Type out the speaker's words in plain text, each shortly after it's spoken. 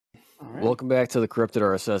Right. Welcome back to the Corrupted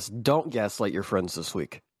RSS. Don't gaslight your friends this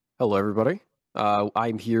week. Hello, everybody.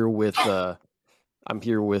 I'm here with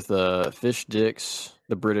Fish Dix,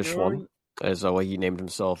 the British one, as he named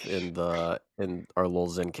himself in our little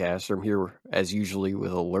Zencast. I'm here as usually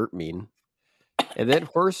with Alert Mean, and then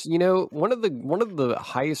first, one of the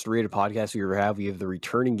highest rated podcasts we ever have. We have the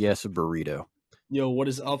returning guest of Brorrito. Yo, what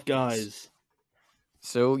is up, guys?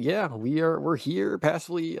 So yeah, we're here.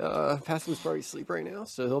 Passively's probably asleep right now,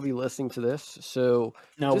 so he'll be listening to this. So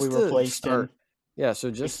No, we replaced him. Yeah, so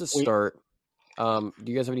just to start, do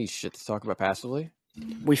you guys have any shit to talk about passively?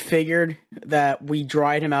 We figured that we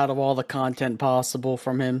dried him out of all the content possible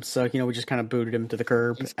from him, so we just kind of booted him to the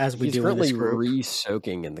curb as we do in this group. He's currently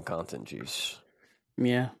re-soaking in the content juice.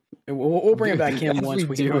 Yeah, we'll bring him back in once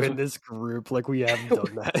we do in this group. Like we haven't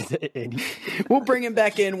done that. We'll bring him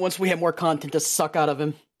back in once we have more content to suck out of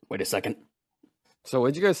him. Wait a second. So,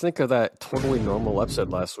 what did you guys think of that totally normal episode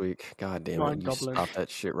last week? God damn it! You stop that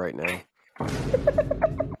shit right now.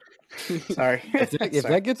 Sorry. If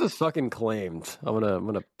that gets us fucking claimed, I'm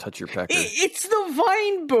gonna touch your pecker. It's the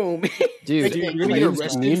Vine Boom, dude. You're gonna get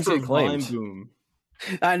arrested for Vine Boom.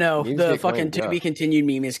 I know. The fucking to be continued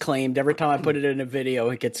meme is claimed. Every time I put it in a video,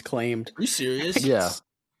 it gets claimed. Are you serious?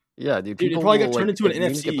 Yeah, dude. It probably got turned into an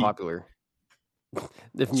NFT. Get popular.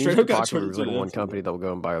 If memes get popular, there's like one company that will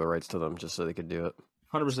go and buy the rights to them just so they could do it.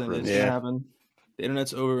 100%. It's gonna happen. The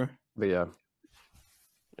internet's over. But yeah.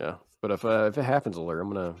 But if it happens, Alert,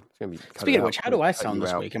 it's gonna be. Speaking of which, how do I sound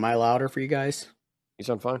this week? Am I louder for you guys? You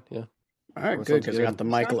sound fine. Yeah. All right, good, because I got the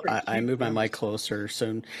mic. I moved my mic closer.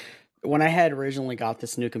 So when I had originally got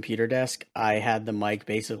this new computer desk, I had the mic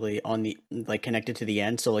basically on the connected to the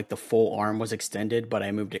end, so the full arm was extended, but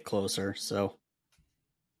I moved it closer. So.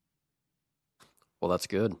 Well, that's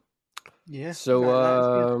good. Yeah.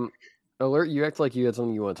 So, Alert, you act like you had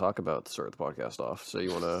something you want to talk about to start the podcast off. So you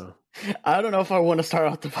want to? I don't know if I want to start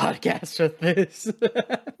off the podcast with this.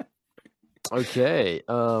 Okay.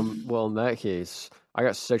 Well, in that case, I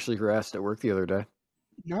got sexually harassed at work the other day.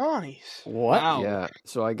 Nice. What? Wow. Yeah.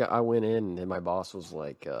 So I went in and my boss was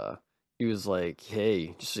like, he was like,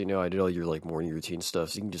 "Hey, just so you know, I did all your morning routine stuff,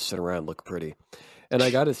 so you can just sit around and look pretty." And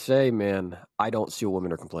I got to say, man, I don't see what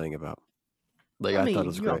women are complaining about. I thought it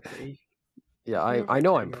was great. Yeah, I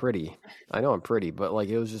know I'm pretty. I know I'm pretty, but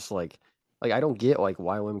it was just I don't get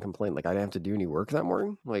why women complain. I didn't have to do any work that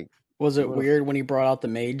morning. Was it weird when he brought out the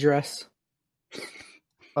maid dress? It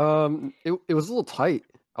was a little tight.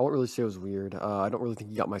 I won't really say it was weird. I don't really think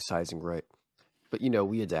he got my sizing right. But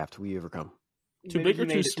we adapt, we overcome. Too big or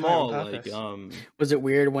too small? Was it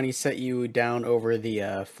weird when he set you down over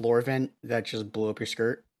the floor vent that just blew up your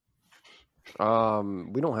skirt? We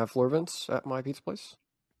don't have floor vents at my pizza place.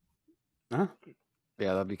 Huh?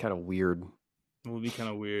 Yeah, that'd be kind of weird. It would be kind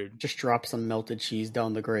of weird. Just drop some melted cheese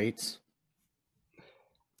down the grates.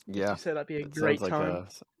 Yeah. You said that'd be a great time.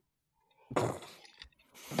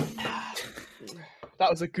 That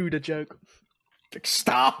was a Gouda joke.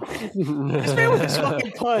 Stop! This man with his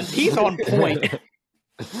fucking puns. He's on point.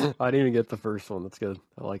 I didn't even get the first one. That's good.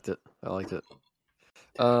 I liked it.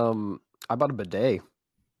 I bought a bidet.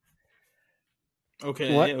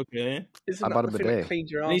 Okay, what? Okay. I bought a bidet.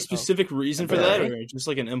 Any specific reason for that, or just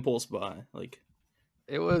an impulse buy?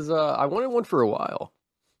 It was. I wanted one for a while,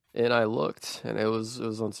 and I looked, and it was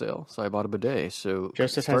on sale, so I bought a bidet. So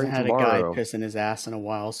Joseph hasn't had a guy piss in his ass in a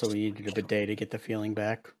while, so we needed a bidet to get the feeling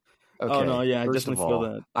back. Okay, oh no, yeah, I definitely feel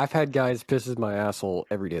that. I've had guys piss in my asshole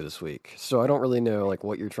every day this week, so I don't really know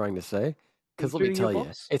what you're trying to say. Because let me tell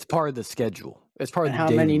you, it's part of the schedule. It's part of the how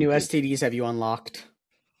many new STDs have you unlocked?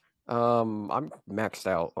 I'm maxed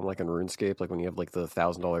out on in RuneScape. When you have the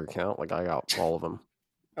 $1,000 account, I got all of them,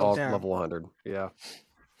 all level 100. Yeah.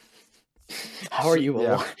 How are you?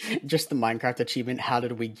 Yeah. Just the Minecraft achievement. How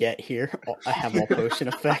did we get here? I have all potion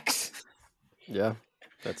effects. Yeah,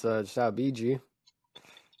 that's just how BG.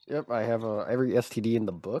 Yep, I have every STD in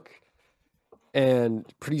the book, and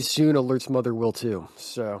pretty soon Alert's mother will too.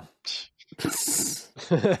 So.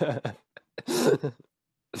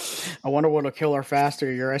 I wonder what'll kill her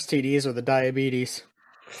faster, your STDs or the diabetes.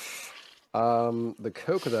 The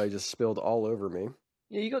Coke that I just spilled all over me.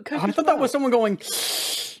 Yeah, you got Coke. I thought that was someone going.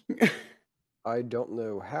 I don't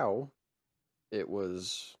know how it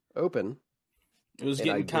was open. It was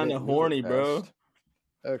getting kind of horny, bro.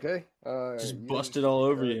 Okay. Just busted all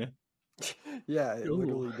over you. Yeah, it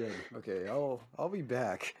literally did. Okay, I'll be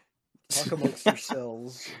back. Talk amongst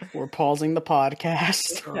yourselves. We're pausing the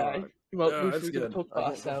podcast. Okay. Well, we're going to talk about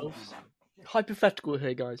ourselves. Hypothetical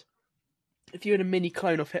here, guys. If you had a mini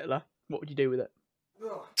clone of Hitler, what would you do with it?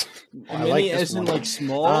 Mini as in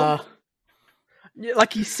small? Yeah,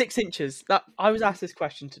 like he's 6 inches. That I was asked this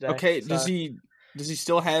question today. Okay, so. does he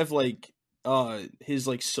still have like his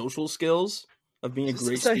like social skills of being a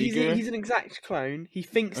great So speaker? he's an exact clone. He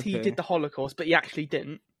thinks he Okay. did the Holocaust, but he actually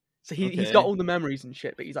didn't. So he's Okay. got all the memories and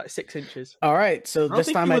shit, but he's like 6 inches. All right, so don't this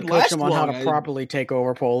think time he I'd would coach him last on how to long. properly take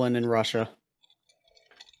over Poland and Russia.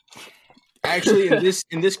 Actually,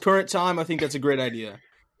 in this current time, I think that's a great idea.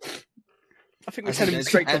 I think we're sending him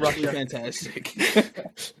straight to Russia. Fantastic.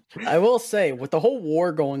 I will say, with the whole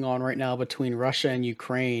war going on right now between Russia and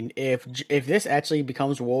Ukraine, if this actually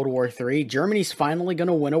becomes World War III, Germany's finally going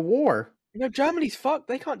to win a war. You know, Germany's fucked.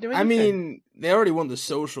 They can't do anything. I mean, they already won the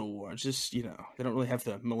social war. It's just, they don't really have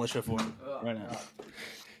the militia for it right now.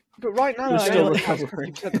 But right now, They're still they have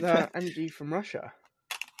recovering. 50% of their energy from Russia.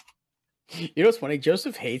 You know what's funny?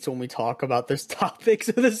 Joseph hates when we talk about this topic,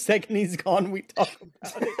 so the second he's gone, we talk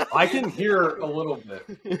about it. I can hear a little bit.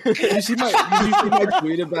 Did you see my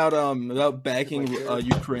tweet about backing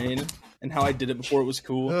Ukraine and how I did it before it was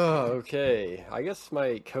cool? Oh, okay. I guess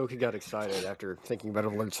my Coke got excited after thinking about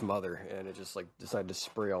Alert's mother, and it just decided to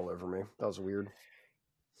spray all over me. That was weird.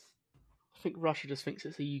 I think Russia just thinks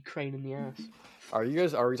it's a Ukraine in the ass. Are we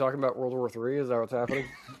talking about World War III? Is that what's happening?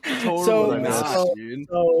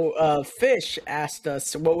 So Fish asked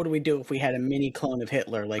us, what would we do if we had a mini clone of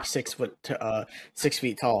Hitler, like 6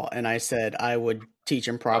 feet tall? And I said I would teach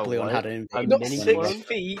him properly on how to invade. Not mini 6 clone.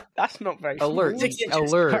 feet. That's not very Alert! small. 6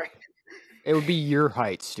 inches. Alert! Sorry. It would be your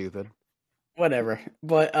height, stupid. Whatever.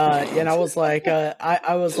 But and I was like,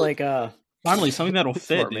 I was like, finally something that'll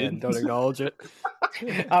fit, Smart, dude. man. Don't acknowledge it.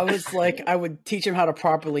 I was like, I would teach him how to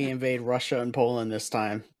properly invade Russia and Poland this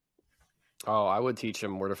time. Oh, I would teach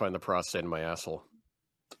him where to find the prostate in my asshole.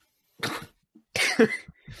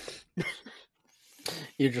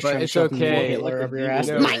 You're just But trying to it's shove okay. more Hitler up your ass.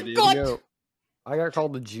 You know, My God! I got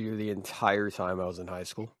called a Jew the entire time I was in high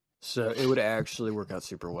school, so it would actually work out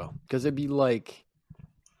super well. Because it'd be like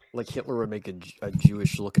Hitler would make a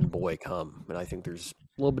Jewish-looking boy come, and I think there's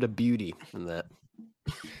a little bit of beauty in that.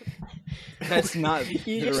 That's not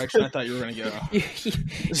the direction I thought you were going to go.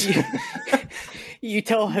 You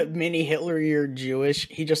tell mini Hitler you're Jewish,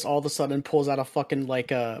 he just all of a sudden pulls out a fucking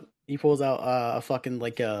a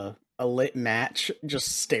lit match,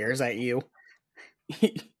 just stares at you.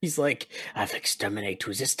 He's like, I've exterminate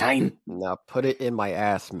you this time. Now put it in my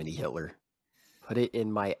ass, mini Hitler. Put it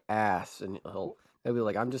in my ass, and he'll be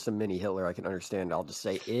like, I'm just a mini Hitler. I can understand. I'll just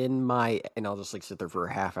say and I'll just sit there for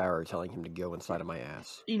a half hour telling him to go inside of my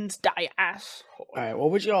ass. Ins die ass. All right,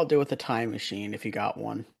 what would you all do with a time machine if you got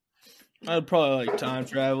one? I'd probably time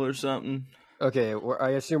travel or something. Okay,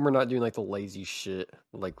 I assume we're not doing the lazy shit,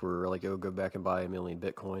 like we're go back and buy 1 million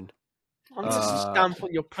Bitcoin. I'm just stamp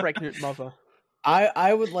on your pregnant mother.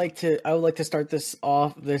 I would like to start this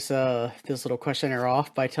little questionnaire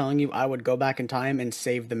off by telling you I would go back in time and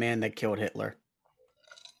save the man that killed Hitler.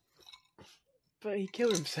 But he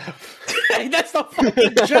killed himself. That's the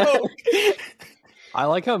fucking joke. I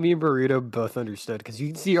like how me and Brorrito both understood, because you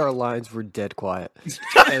can see our lines were dead quiet,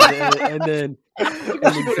 and then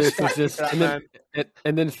Fish was just,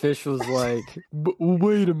 and then Fish was like,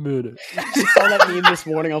 "Wait a minute." I saw that meme this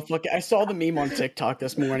morning. I saw the meme on TikTok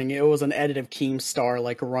this morning. It was an edit of Keemstar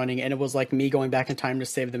running, and it was me going back in time to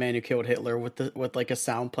save the man who killed Hitler with a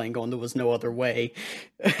sound playing going. There was no other way.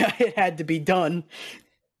 It had to be done.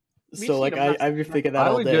 So I've been thinking that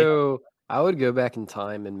all day. I would go back in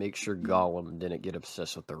time and make sure Gollum didn't get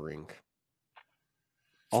obsessed with the ring.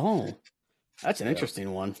 Oh, that's an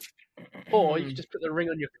interesting one. Or you could just put the ring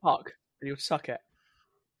on your cock and you'll suck it.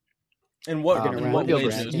 And what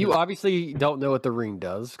way? You obviously don't know what the ring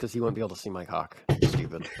does, because he won't be able to see my cock.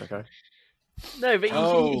 Stupid. Okay. No, but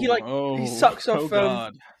he sucks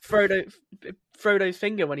off Frodo's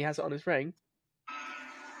finger when he has it on his ring.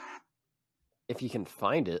 If you can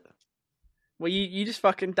find it. Well, you just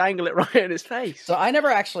fucking dangle it right in his face. So I never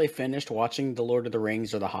actually finished watching The Lord of the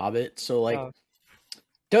Rings or The Hobbit. So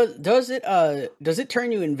does it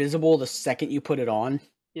turn you invisible the second you put it on?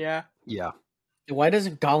 Yeah. Yeah. Why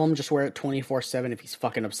doesn't Gollum just wear it 24/7 if he's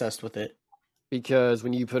fucking obsessed with it? Because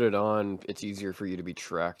when you put it on, it's easier for you to be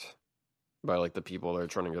tracked by the people that are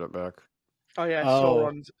trying to get it back. Oh yeah,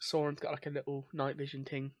 Sauron's got a little night vision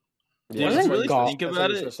thing. Yeah, wasn't really think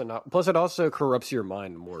about it. Plus, it also corrupts your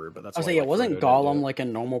mind more. But that's wasn't Gollum a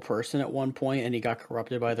normal person at one point, and he got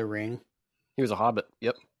corrupted by the ring? He was a hobbit.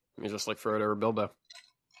 Yep, he was just like Frodo or Bilbo.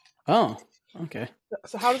 Oh, okay.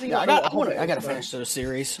 So how does he? I gotta finish the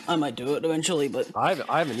series. I might do it eventually, but I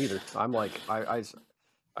haven't either. I'm I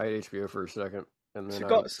had HBO for a second, and then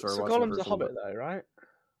Gollum's a hobbit though, right?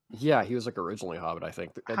 Yeah, he was originally a hobbit, I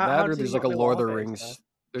think. How there's a not Lord of the Hobbit, Rings.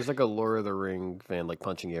 There's a Lord of the Ring fan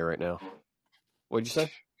punching air right now. What'd you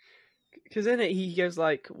say? Because in it he goes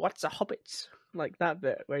like, "What's a hobbit?" Like that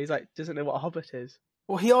bit where he's like, doesn't know what a hobbit is.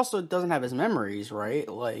 Well, he also doesn't have his memories, right?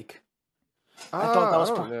 Like, I thought that was.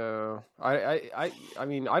 I don't know. I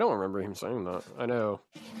mean, I don't remember him saying that. I know.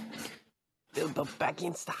 Bilbo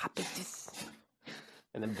Baggins the hobbits.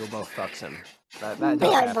 And then Bilbo fucks him. That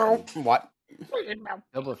Bilbo. What?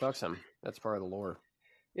 Bilbo fucks him. That's part of the lore.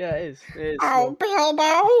 Yeah, it is. Oh,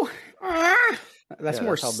 Bilbo! That's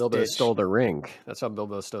more. That's how Bilbo stole the ring. That's how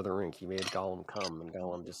Bilbo stole the ring. He made Gollum come, and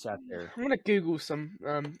Gollum just sat there. I'm gonna Google some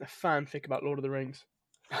a fanfic about Lord of the Rings.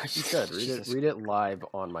 You should read it live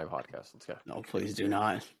on my podcast. Let's go. No, please do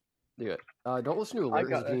not. Do it. Don't listen to alerts.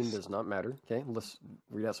 His opinion does not matter. Okay, let's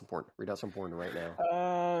read out some porn. Read out some porn right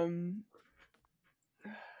now.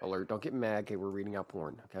 Alert! Don't get mad. Okay, we're reading out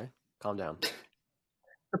porn. Okay, calm down.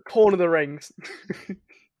 The porn of the rings.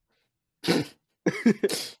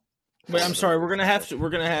 Wait, I'm sorry. We're gonna have to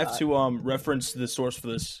reference the source for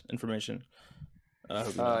this information.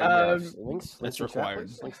 Links. That's required.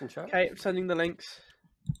 Links in chat. Okay, I'm sending the links.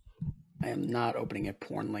 I am not opening a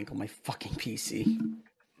porn link on my fucking PC.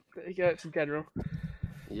 There you go. It's in general.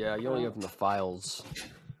 Yeah, you only open the files.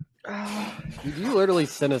 Dude, you literally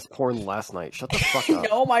sent us porn last night. Shut the fuck up.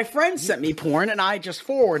 No, my friend sent me porn and I just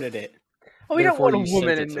forwarded it. Oh, we don't Therefore, want a you woman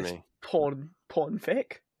sent in it to this me. porn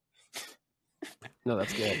fic. No,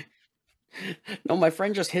 that's good. No, my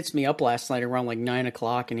friend just hits me up last night around like 9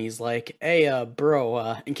 o'clock and he's like, "Hey,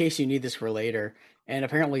 bro, in case you need this for later." And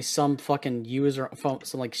apparently some fucking user,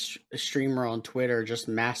 some like streamer on Twitter just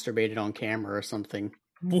masturbated on camera or something.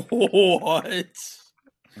 What?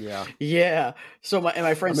 Yeah. Yeah. So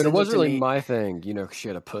my friend. I mean, it wasn't really my thing, you know, 'cause she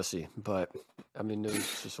had a pussy, but I mean, it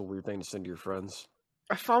was just a weird thing to send to your friends.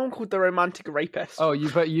 I found one called The Romantic Rapist. Oh, you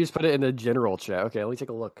just put it in the general chat. Okay, let me take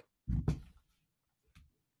a look.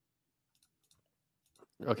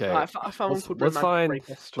 Okay. I found one called Romantic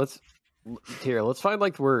Rapist. Let's find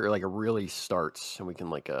like where like it really starts, and we can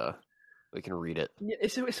read it. Yeah,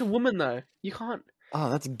 it's a woman though. You can't. Oh,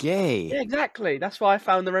 that's gay. Yeah, exactly. That's why I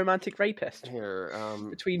found The Romantic Rapist. Here,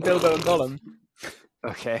 between Bilbo and Gollum.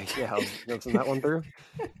 Okay, yeah, I'll send that one through.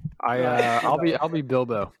 I'll be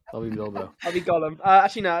Bilbo. I'll be Bilbo. I'll be Gollum.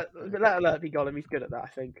 Actually, no. Let Alert be Gollum. He's good at that, I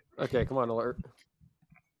think. Okay, come on, Alert.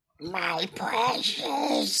 My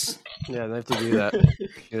precious. Yeah, they have to do that.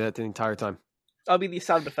 Do that the entire time. I'll be the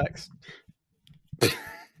sound effects.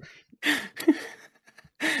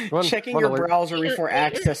 Checking your browser before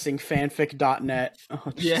accessing fanfic.net.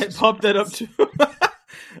 Oh, yeah, it popped that up too.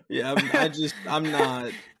 Yeah, I'm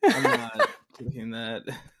not clicking that.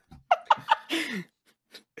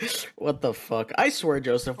 What the fuck? I swear,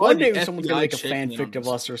 Joseph, one day someone's gonna make a checking fanfic of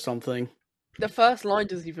us or something. The first line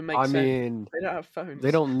doesn't even make sense. I mean, they don't have phones.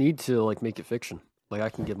 They don't need to like make it fiction. Like I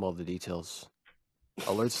can give them all the details.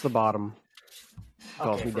 Alerts to the bottom.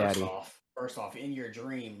 Calls me daddy. First off, in your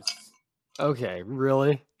dreams. Okay,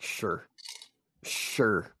 really? Sure.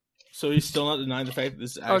 So he's still not denying the fact that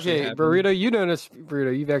this actually happened? Brorrito,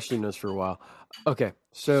 you've actually known this for a while. Okay,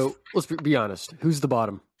 so let's be honest. Who's the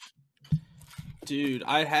bottom? Dude,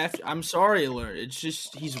 I'm sorry, Alert. It's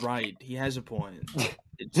just he's right. He has a point.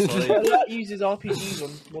 It's like, Alert uses RPGs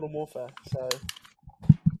on Modern Warfare, so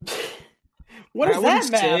what does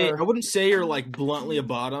that matter? I wouldn't say you're like bluntly a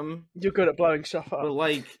bottom. You're good at blowing stuff up, but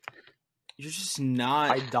like you're just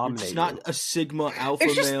not. I dominate. It's not a Sigma alpha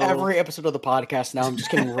it's just male. Every episode of the podcast now, I'm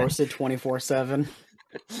just getting roasted 24/7.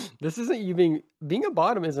 This isn't you being a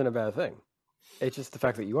bottom isn't a bad thing. It's just the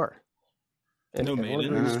fact that you are. And no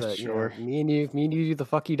maiden. That, sure. You know, me and you do the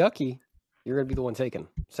fucky ducky. You're gonna be the one taken.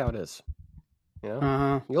 That's how it is. You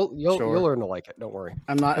know? You'll learn to like it. Don't worry.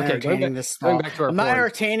 I'm not entertaining this thought. I'm not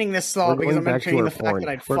entertaining this thought because I'm entertaining the fact that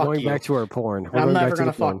I'd fuck you. We're going back to our porn. I'm never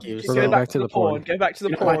gonna fuck you. We're going back to the porn. Go back to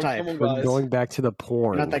the porn. Come on, We're going back to the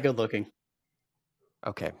porn. You're not that good looking.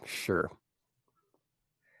 Okay, sure.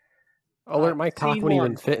 Alert, my cock wouldn't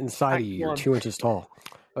even fit inside of you. You're 2 inches tall.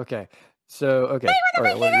 Okay. So, okay. All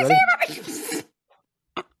right, ready?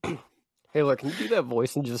 Hey, look, can you do that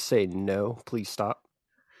voice and just say no? Please stop.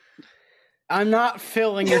 I'm not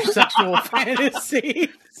filling your sexual fantasies.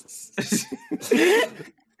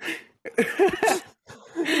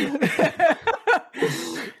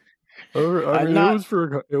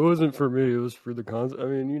 It wasn't for me. It was for the concept. I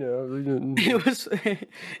mean, you know, it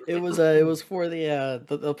was for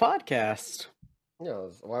the podcast. Yeah,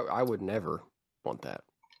 I would never want that.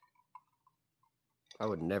 I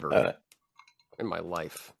would never in my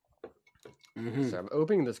life. Mm-hmm. So I'm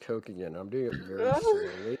opening this Coke again. I'm doing it very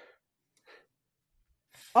slowly.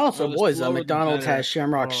 Also, boys, McDonald's has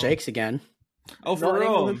Shamrock Shakes again. Oh, for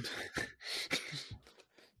real?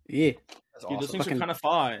 Yeah. Dude, those things are kind of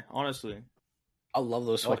fire, honestly. I love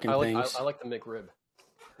those fucking things. I like the McRib.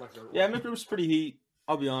 Yeah, McRib's pretty heat.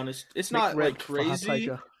 I'll be honest. It's not like crazy.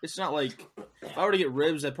 It's not like if I were to get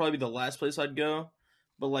ribs, that'd probably be the last place I'd go.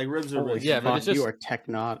 But like ribs are really but it's just, you are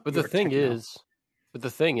techno. But the thing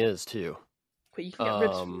is too. But you can get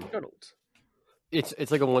ribs from McDonald's.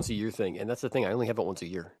 It's like a once a year thing, and that's the thing. I only have it once a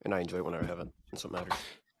year, and I enjoy it when I have it. That's what matters.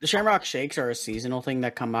 The Shamrock Shakes are a seasonal thing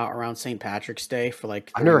that come out around St. Patrick's Day for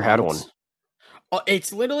like. I've never had one. Oh,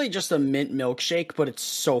 it's literally just a mint milkshake, but it's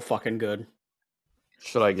so fucking good.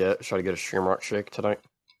 Should I get a Shamrock Shake tonight?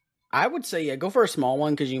 I would say go for a small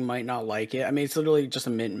one because you might not like it. I mean, it's literally just a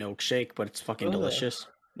mint milkshake, but it's fucking delicious.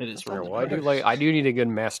 It is. Well, I do need a good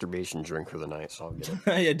masturbation drink for the night, so I'll get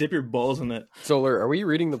it. Yeah, dip your balls in it. Solar, are we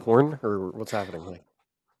reading the porn or what's happening? Like,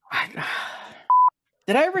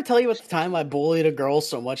 did I ever tell you at the time I bullied a girl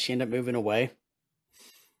so much she ended up moving away?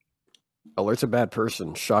 Alert's a bad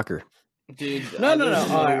person. Shocker. Dude, no.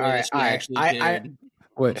 All right.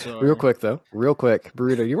 Wait, real quick,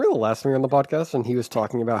 Brorrito, you remember the last time we were on the podcast and he was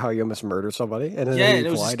talking about how you almost murdered somebody? And then he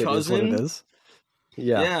replied, it is what it is.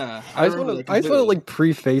 Yeah. I just want to like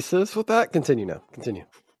preface this with that. Continue now. Continue.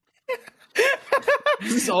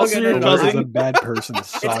 This is also your cousin. A bad person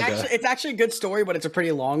saga. It's actually a good story, but it's a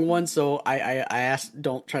pretty long one, so I asked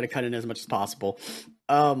don't try to cut in as much as possible.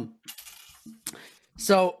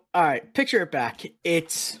 So all right, picture it back.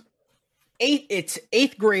 It's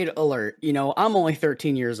eighth grade alert. You know, I'm only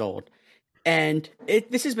 13 years old. And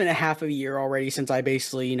this has been a half of a year already since I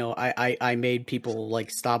basically, you know, I made people like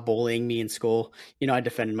stop bullying me in school. You know, I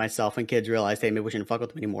defended myself and kids realized, hey, maybe we shouldn't fuck with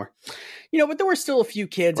them anymore. You know, but there were still a few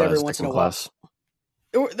kids every once in a while.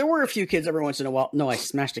 There were a few kids every once in a while. No, I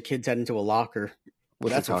smashed a kid's head into a locker.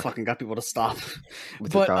 That's what fucking got people to stop.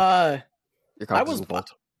 But your cock was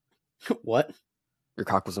involved. What? Your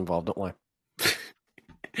cock was involved, don't lie.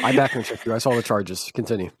 I background checked you. I saw the charges.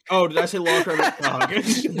 Continue. Oh, did I say locker?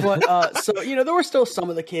 But so you know, there were still some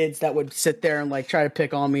of the kids that would sit there and like try to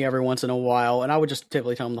pick on me every once in a while, and I would just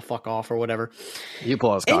typically tell them to fuck off or whatever. You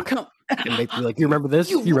pull out his cock and make me like, you remember this?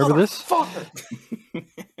 You remember this? Fucker!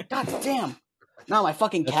 God damn! Now my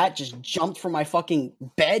fucking cat just jumped from my fucking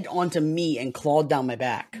bed onto me and clawed down my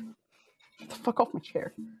back. Get the fuck off my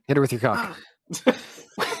chair! Hit her with your cock.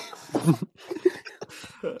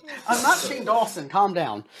 I'm not Shane Dawson. Calm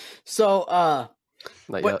down. So,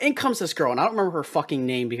 but in comes this girl, and I don't remember her fucking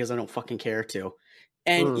name because I don't fucking care to.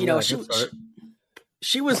 And you know,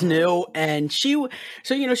 she was new, and so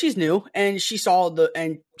you know, she's new, and she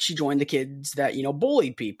she joined the kids that you know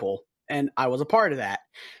bullied people, and I was a part of that.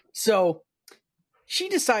 So she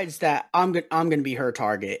decides that I'm gonna be her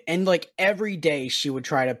target, and like every day she would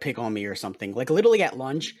try to pick on me or something. Like literally at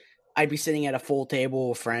lunch, I'd be sitting at a full table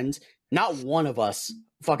with friends. Not one of us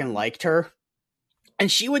fucking liked her.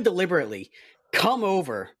 And she would deliberately come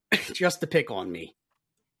over just to pick on me.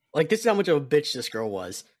 Like, this is how much of a bitch this girl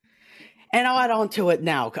was. And I'll add on to it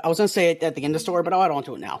now. I was going to say it at the end of the story, but I'll add on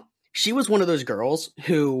to it now. She was one of those girls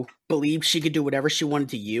who believed she could do whatever she wanted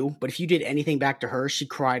to you, but if you did anything back to her, she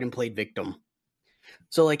cried and played victim.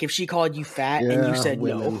 So, like, if she called you fat and you said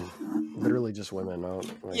women. no. Literally just women.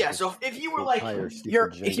 Yeah, so if you were like,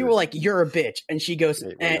 you're a bitch, and she goes,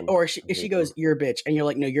 if she goes, you're a bitch, and you're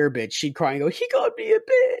like, no, you're a bitch, she'd cry and go, he called me a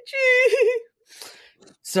bitch.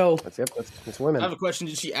 So that's women. I have a question.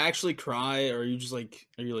 Did she actually cry, or are you like?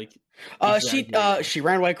 She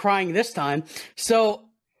ran away crying this time. So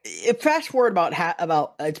fast forward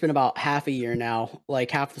it's been about half a year now,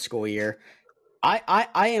 like half the school year. I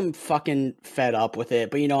am fucking fed up with it,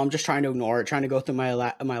 but you know, I'm just trying to ignore it, trying to go through my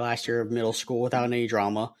last year of middle school without any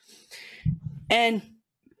drama. And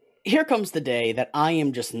here comes the day that I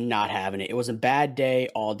am just not having it. It was a bad day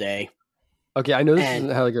all day. Okay, I know this isn't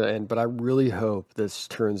how it's gonna end, but I really hope this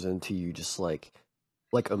turns into you just like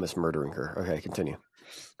almost murdering her. Okay, continue.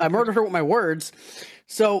 I murdered her with my words.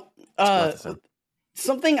 So,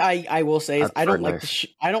 something I will say is I don't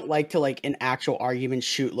like to like in actual arguments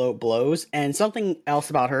shoot low blows. And something else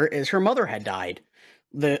about her is her mother had died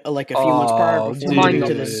a few months prior before moving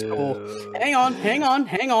to this school. Hang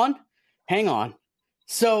on.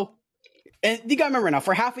 So, and you gotta remember now,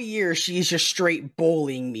 for half a year she's just straight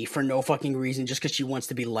bullying me for no fucking reason, just because she wants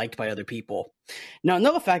to be liked by other people. Now,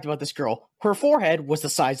 another fact about this girl: her forehead was the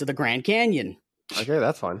size of the Grand Canyon. Okay,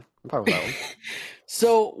 that's fine. I'm fine with that one.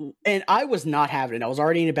 So, and I was not having it. I was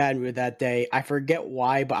already in a bad mood that day. I forget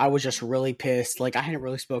why, but I was just really pissed. Like, I hadn't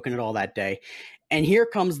really spoken at all that day. And here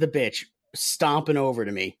comes the bitch stomping over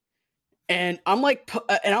to me. And I'm like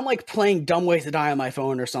playing Dumb Ways to Die on my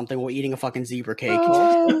phone or something while eating a fucking zebra cake.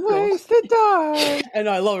 Ways to die. And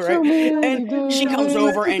I love it, right? And she comes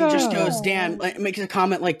over and just goes, "Damn!" Like, makes a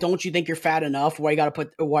comment like, "Don't you think you're fat enough? Why you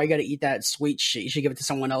gotta eat that sweet shit? You should give it to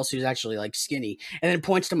someone else who's actually like skinny." And then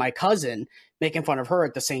points to my cousin, making fun of her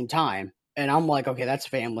at the same time. And I'm like, "Okay, that's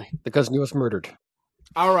family." The cousin you was murdered.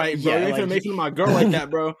 All right, bro. You ain't gonna make fun of my girl like that,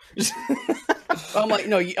 bro. I'm like,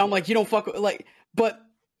 no. I'm like, you don't fuck with, like, but.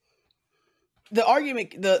 The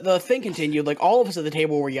argument, the thing continued. Like, all of us at the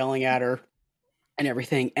table were yelling at her and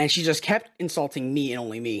everything, and she just kept insulting me and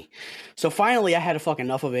only me. So finally, I had to fuck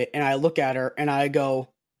enough of it, and I look at her and I go,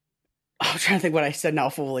 I'm trying to think what I said now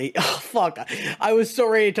fully. Oh fuck! I was so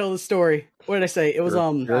ready to tell the story. What did I say? It was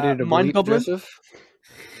mind goblin.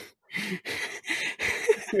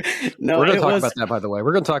 No, we're gonna talk about that. By the way,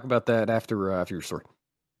 we're gonna talk about that after your story.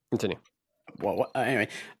 Continue. Well, anyway,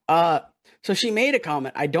 so she made a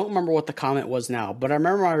comment. I don't remember what the comment was now, but I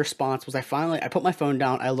remember my response was I put my phone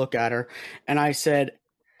down, I look at her, and I said,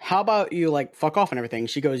 "How about you like fuck off and everything?"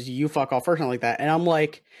 She goes, "You fuck off," or something like that, and I'm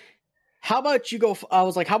like, "How about you go?" I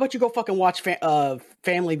was like, "How about you go fucking watch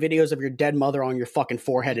family videos of your dead mother on your fucking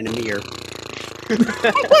forehead in a mirror?"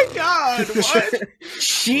 Oh my god! What?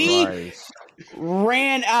 She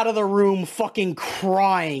ran out of the room fucking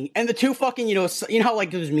crying. And the two fucking, you know how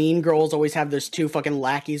like those mean girls always have those two fucking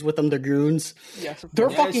lackeys with them, the goons? Yes,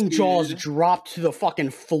 their fucking jaws dropped to the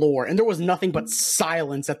fucking floor, and there was nothing but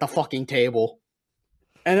silence at the fucking table.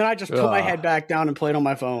 And then I just put my head back down and played on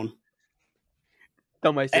my phone.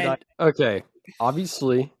 Don't waste it. Okay,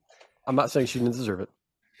 obviously, I'm not saying she didn't deserve it.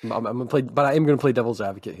 I'm gonna play, but I am gonna play devil's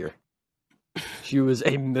advocate here. She was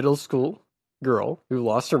a middle school girl who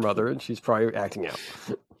lost her mother, and she's probably acting out.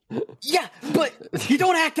 Yeah, but you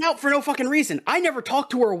don't act out for no fucking reason. I never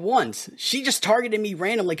talked to her once. She just targeted me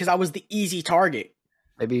randomly because I was the easy target.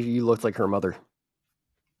 Maybe you looked like her mother.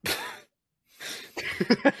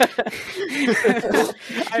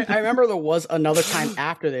 I remember there was another time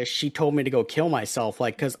after this, she told me to go kill myself,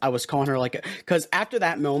 like, because I was calling her, like, because after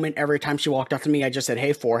that moment, every time she walked up to me, I just said,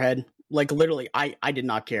 "Hey, forehead." Like, literally, I did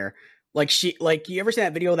not care. Like, you ever see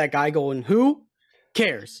that video of that guy going, "Who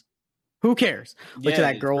cares? Who cares?" Like, to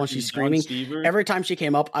that girl when she's screaming. Every time she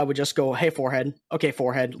came up, I would just go, "Hey, forehead." "Okay,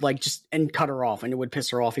 forehead." Like, and cut her off, and it would piss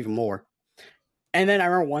her off even more. And then I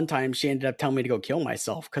remember one time she ended up telling me to go kill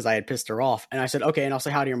myself because I had pissed her off. And I said, "Okay, and I'll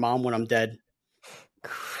say hi to your mom when I'm dead."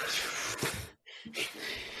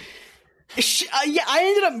 Yeah, I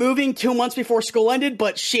ended up moving 2 months before school ended,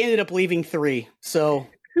 but she ended up leaving 3. So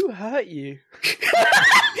who hurt you?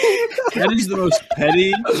 That is the most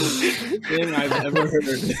petty thing I've ever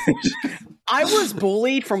heard. I was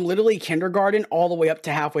bullied from literally kindergarten all the way up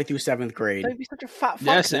to halfway through 7th grade. Don't be such a fat fuck.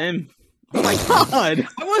 Yeah, same. Oh my god!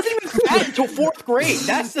 I wasn't even fat until 4th grade.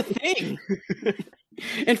 That's the thing.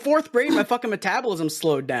 In 4th grade, my fucking metabolism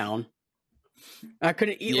slowed down. I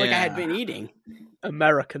couldn't eat like I had been eating.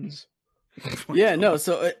 Americans. Yeah, no.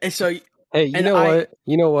 So hey, you know what?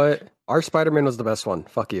 You know what? Our Spider-Man was the best one.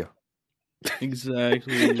 Fuck you.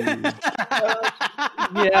 Exactly.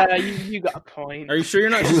 Yeah, you got a point. Are you sure you're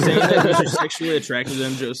not just saying that because you're sexually attracted to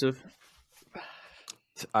them, Joseph?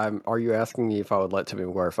 Are you asking me if I would let Tobey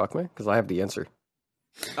Maguire fuck me? Because I have the answer.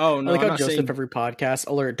 Oh, no. I like how Joseph every podcast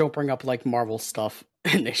alert, don't bring up like Marvel stuff.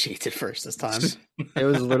 Initiates it first this time. It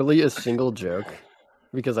was literally a single joke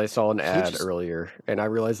because I saw an ad earlier and I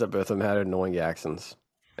realized that both of them had annoying accents.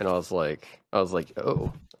 And I was like,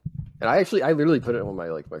 oh. And I literally put it on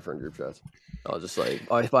my friend group chats. I was just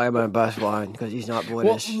like, "I buy my best wine because he's not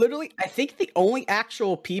British." Well, literally, I think the only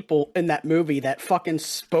actual people in that movie that fucking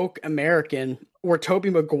spoke American were Tobey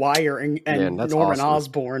Maguire and Norman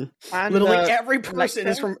Osborn. And, literally, every person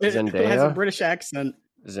has a British accent.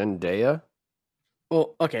 Zendaya.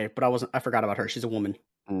 Well, okay, but I forgot about her. She's a woman.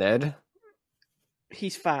 Ned.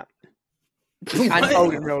 He's fat. And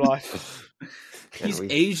old in real life. He's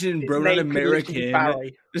Asian, bro, not American.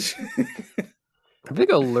 I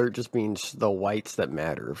think alert just means the whites that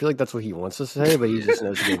matter. I feel like that's what he wants to say, but he just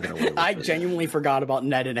knows he ain't gonna win. I genuinely forgot about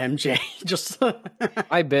Ned and MJ.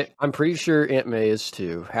 I'm pretty sure Aunt May is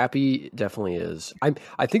too. Happy definitely is.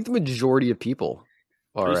 I think the majority of people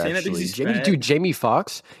are actually Jamie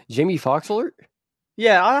Foxx. Jamie Foxx alert?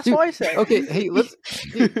 Yeah, that's what I said. Okay, hey,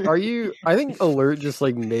 I think alert just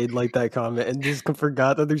like made like that comment and just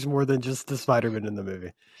forgot that there's more than just the Spider-Man in the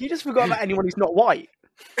movie. He just forgot about anyone who's not white.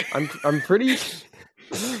 I'm pretty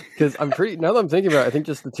now that I'm thinking about it, I think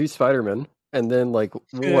just the 2 Spider-Men and then like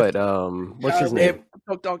what's his name?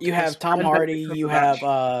 You have Tom Hardy, you have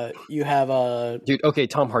dude, okay,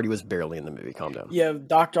 Tom Hardy was barely in the movie, calm down. You have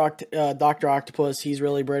Dr. Octopus, he's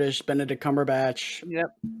really British, Benedict Cumberbatch.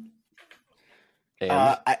 Yep.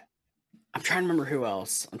 And I'm trying to remember who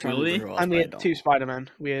else. And we had 2 Spider-Man.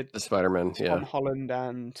 We had the Spider-Man, Tom Holland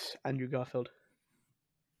and Andrew Garfield.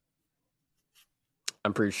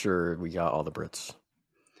 I'm pretty sure we got all the Brits.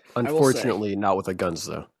 Unfortunately, not with the guns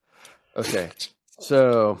though. Okay,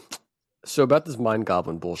 so about this Mind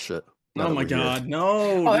Goblin bullshit. Oh my god,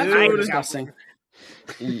 no! Oh, dude. that's disgusting.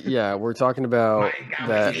 Yeah, we're talking about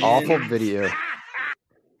that awful video.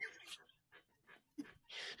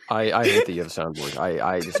 I hate that you have a soundboard.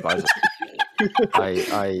 I despise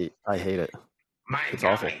it. I hate it. It's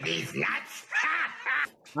awful.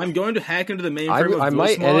 I'm going to hack into the mainframe of I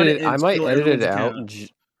might edit it. I might edit it out.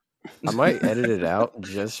 I might edit it out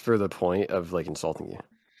just for the point of like insulting you.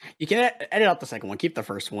 You can edit out the second one. Keep the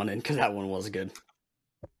first one in because that one was good.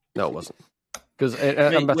 No, it wasn't. Because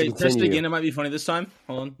I'm about to continue. Test it again. It might be funny this time.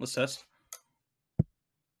 Hold on. Let's test.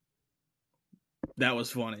 That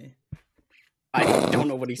was funny. I don't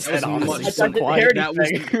know what he said. Honestly,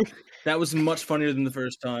 that was much funnier than the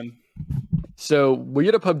first time. So we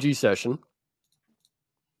had a PUBG session.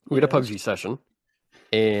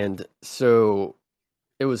 And so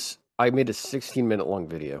it was. I made a 16-minute long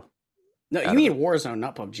video. No, you mean Warzone,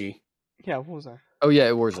 not PUBG. Yeah, Warzone. Oh yeah,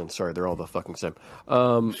 Warzone. Sorry, they're all the fucking same.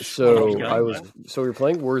 So we were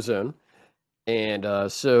playing Warzone,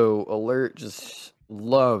 and so Alert just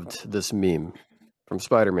loved this meme from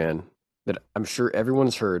Spider-Man that I'm sure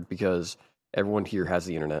everyone's heard because everyone here has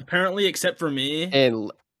the internet. Apparently, except for me.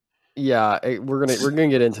 And yeah, we're gonna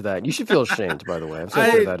get into that. You should feel ashamed, by the way. I'm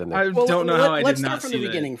sorry to put that in there. I don't know how I did not see that. Let's start from the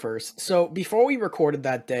beginning first. So before we recorded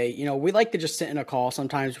that day, we like to just sit in a call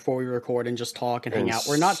sometimes before we record and just talk and hang out.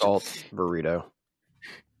 We're not Brorrito.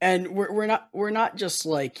 And we're not just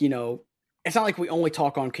like, it's not like we only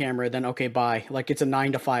talk on camera, then okay, bye. Like it's a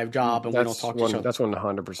 9-to-5 job and we don't talk to each other. That's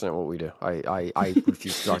 100% what we do. I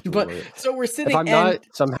refuse to talk to but you. So we're sitting. If I'm not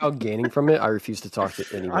somehow gaining from it, I refuse to talk to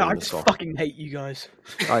anyone in this call. I fucking hate you guys.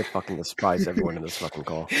 I fucking despise everyone in this fucking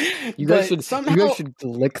call. You guys should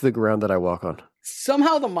lick the ground that I walk on.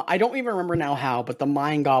 Somehow I don't even remember now how, but the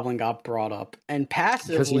Mind Goblin got brought up and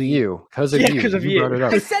passively because of you brought it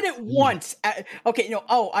up. I said it once. I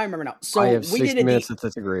remember now. So I have 60 minutes to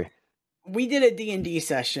disagree. We did a D&D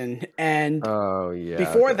session, and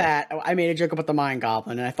before that, I made a joke about the Mind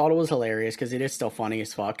Goblin, and I thought it was hilarious because it is still funny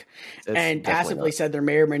as fuck. And passively said there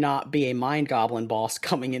may or may not be a Mind Goblin boss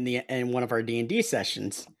coming in one of our D&D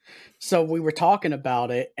sessions. So we were talking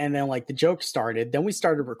about it, and then like the joke started. Then we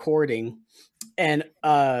started recording, and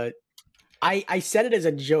I said it as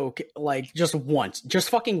a joke, like just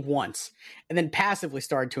fucking once, and then passively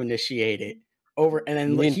started to initiate it. Over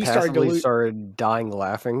and then he started dying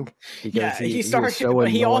laughing because he was so annoyed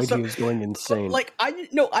he was going insane. Like I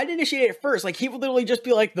didn't initiate it first. Like he would literally just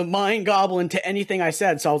be like the Mind Goblin to anything I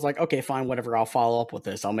said. So I was like, okay, fine, whatever. I'll follow up with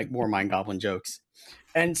this. I'll make more Mind Goblin jokes.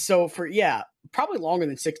 And so probably longer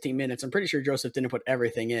than 16 minutes. I'm pretty sure Joseph didn't put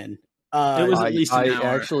everything in. It was at least an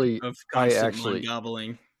hour of constant mind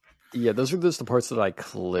gobbling. Yeah, those are just the parts that I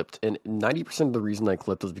clipped, and 90% of the reason I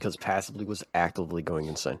clipped was because Passively was actively going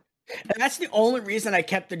insane. And that's the only reason I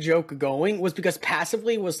kept the joke going was because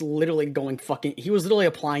Passively was literally going fucking. He was literally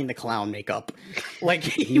applying the clown makeup, like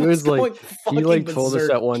he was going fucking he like berserk. Told us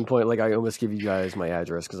at one point, like I almost give you guys my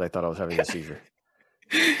address because I thought I was having a seizure.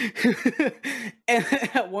 And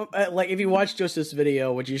like if you watch Joseph's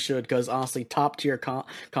video, which you should, because honestly, top tier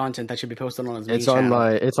content that should be posted on his main channel.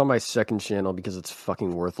 It's on my second channel because it's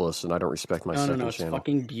fucking worthless and I don't respect my second it's channel.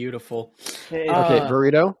 Fucking beautiful. Okay,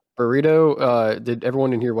 Brorrito. Did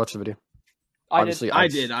everyone in here watch the video? I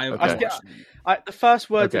did. The first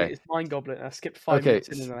word is Mind Goblin. I skipped 5 minutes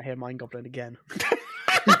in and then I hear Mind Goblin again.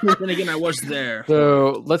 Then again, I was there.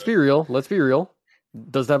 So let's be real.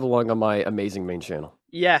 Does that belong on my amazing main channel?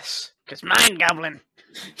 Yes, because Mind Goblin.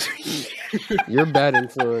 You're bad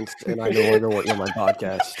influence, and I no longer want you on my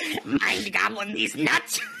podcast. Mind Goblin, these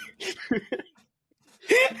nuts.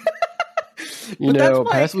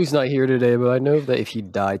 Passively's not here today, but I know that if he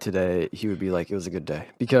died today, he would be like, it was a good day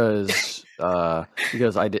because I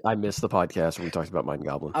missed the podcast where we talked about Mind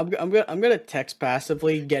Goblin. I'm gonna text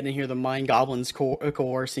Passively, get in here. The Mind Goblin's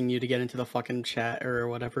coercing you to get into the fucking chat or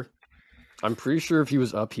whatever. I'm pretty sure if he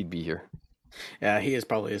was up, he'd be here. Yeah, he is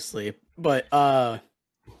probably asleep. But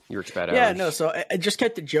you're bad. Yeah, no. So I just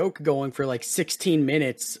kept the joke going for like 16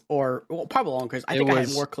 minutes, or probably longer. Because I think I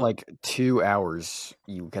had more. Like 2 hours.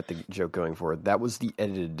 You kept the joke going for. That was the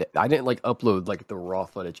edited. I didn't like upload like the raw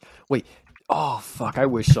footage. Wait. Oh fuck! I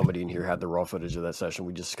wish somebody in here had the raw footage of that session.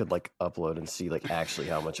 We just could like upload and see like actually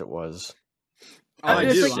how much it was. Oh,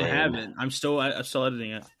 I do. I haven't. I'm still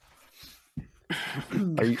editing it.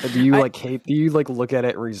 Do you look at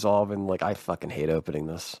it and resolve and like I fucking hate opening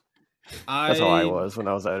this? That's how I was when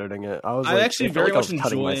I was editing it. I was I like, actually I felt very like I much was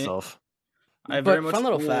cutting enjoy myself. I very much fun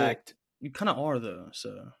little fact. You kind of are though,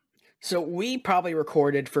 so. So we probably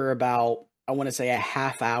recorded for about, I want to say, a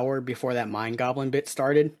half hour before that Mind Goblin bit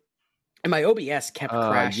started. And my OBS kept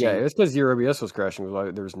crashing. Yeah, it's because your OBS was crashing.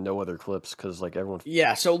 There was no other clips because like everyone.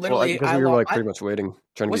 Yeah, so literally, because we were like pretty much waiting,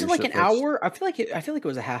 trying to was get it your like shit an fixed. hour? I feel like it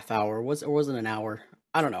was a half hour. Or wasn't an hour?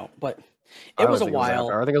 I don't know, but it was a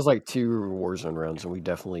while. I think it was like 2 Warzone rounds, and we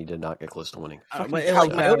definitely did not get close to winning.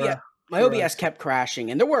 My OBS kept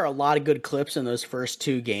crashing, and there were a lot of good clips in those first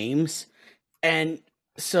 2 games, and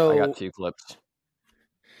so I got 2 clips.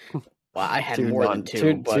 Well, I had more than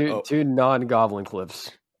 2, but 2 non-goblin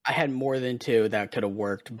clips. I had more than 2 that could have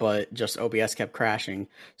worked, but just OBS kept crashing.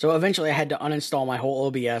 So eventually I had to uninstall my whole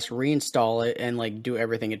OBS, reinstall it, and like do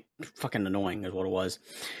everything. It fucking annoying is what it was.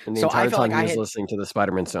 And the entire time he was listening to the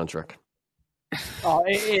Spider-Man soundtrack. Oh,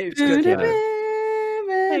 it's good. Wait,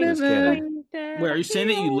 are you saying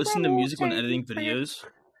that you listen to music when editing videos?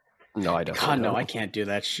 No, I don't. God, no, I can't do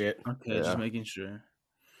that shit. Okay, just making sure.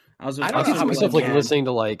 I don't know myself like listening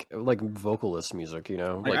to like vocalist music, you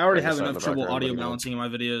know. Like I already have enough trouble audio balancing in my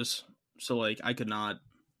videos, so like I could not.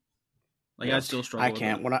 Like I still struggle. I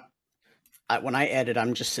can't when I edit.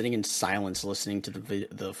 I'm just sitting in silence listening to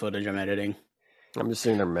the footage I'm editing. I'm just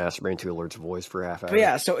sitting there masturbating to Alert's voice for half hour. But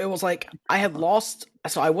yeah, so it was like I had lost,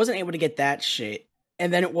 so I wasn't able to get that shit.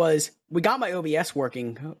 And then we got my OBS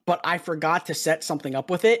working, but I forgot to set something up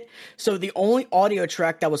with it. So the only audio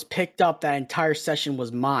track that was picked up that entire session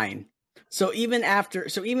was mine. So even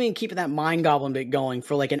keeping that Mind Goblin bit going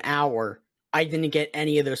for like an hour, I didn't get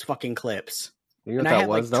any of those fucking clips. You know what that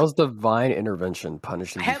was? That was divine intervention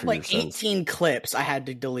punishing you for your sins. I had like 18 clips I had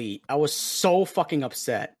to delete. I was so fucking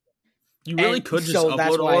upset. You really could just upload. So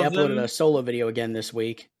that's why I uploaded a solo video again this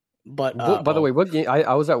week. But by the way, what game?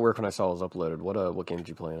 I was at work when I saw it was uploaded. What game did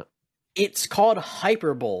you play in it? It's called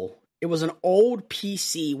Hyperbole. It was an old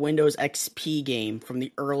PC Windows XP game from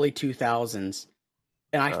the early 2000s,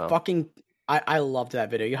 and I loved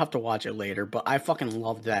that video. You have to watch it later, but I fucking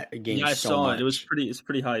loved that game. Yeah, I saw it. It's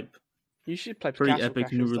pretty hype. You should play pretty Castle epic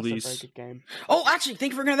Crashers. new release. That's a very good game. Oh, actually,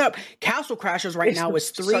 thank you for bringing that up. Castle Crashers right now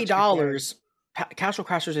is $3. Castle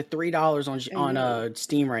Crashers at $3 on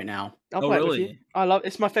Steam right now. I'll play it with you.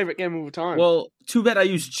 It's my favorite game of all time. Well, too bad I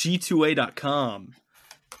use G2A.com.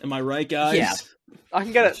 Am I right, guys? Yeah. I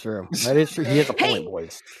can get it. True. That is true. He has a point,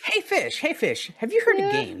 boys. Hey, Fish. Have you heard of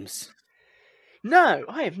games? No,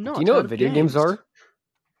 I have not. Do you know what video games are?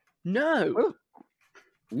 No.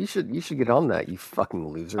 You should get on that, you fucking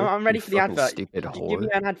loser. I'm ready for the advert. Stupid whore. Give me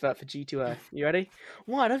an advert for G2A. You ready?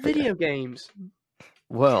 What are video games?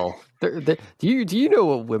 Well, do you know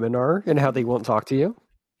what women are and how they won't talk to you?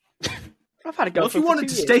 I've had a girlfriend. Well, if you wanted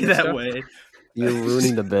to stay that way, you're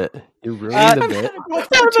ruining the bit. You're ruining the bit.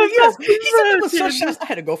 I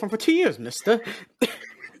had a girlfriend for 2 years, mister.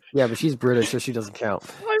 Yeah, but she's British, so she doesn't count.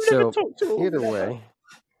 I've never talked to her. Either way.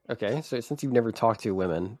 Okay, so since you've never talked to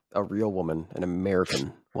women, a real woman, an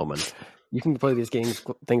American woman, you can play these things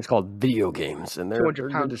called video games, and they're a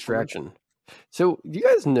good distraction. So, do you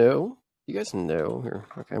guys know here?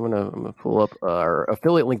 Okay, I'm gonna pull up our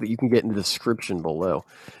affiliate link that you can get in the description below.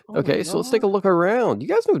 Okay, so let's take a look around. You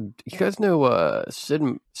guys know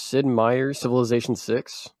Sid Meier's Civilization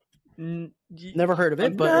 6? Never heard of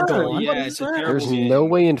it, but go on. Yeah, it's a terrible There's game. no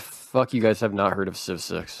way in fuck you guys have not heard of Civ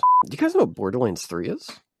 6. Do you guys know what Borderlands 3 is?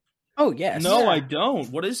 Oh yes. No, I don't.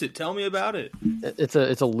 What is it? Tell me about it. It's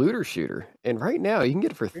a looter shooter, and right now you can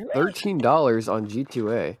get it for $13 on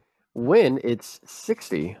G2A when it's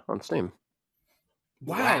 $60 on Steam.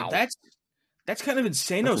 Wow. That's kind of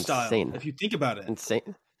insano style. Insane. If you think about it.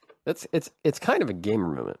 Insane. It's kind of a gamer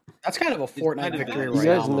moment. That's kind of a Fortnite victory. You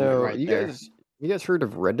guys know? You guys heard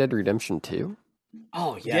of Red Dead Redemption 2?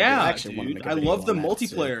 Oh yeah, dude. I love the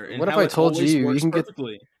multiplayer. And what if I told you can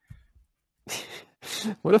perfectly. get?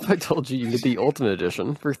 What if I told you can get the Ultimate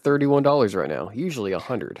Edition for $31 right now? Usually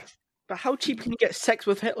 $100. But how cheap can you get Sex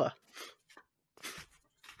with Hitler?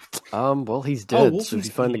 Well, he's dead. So if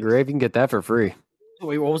you find the grave, you can get that for free.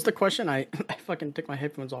 Wait, what was the question? I fucking took my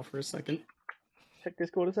headphones off for a second. Check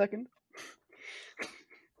Discord a second.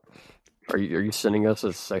 Are you sending us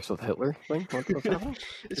a Sex with Hitler thing?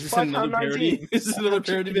 Is this another parody? Is this another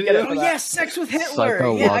parody video? Oh yes, Sex with Hitler.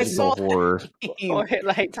 Psychological I saw horror. Or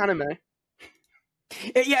Hitler hates anime.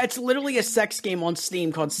 Yeah, it's literally a sex game on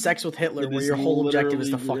Steam called Sex with Hitler, where your whole objective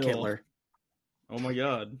is to fuck Hitler. Oh my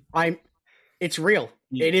god! It's real.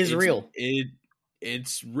 It's real.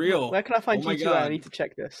 It's real. Where can I find G2A? I need to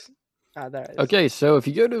check this. There it is. Okay, so if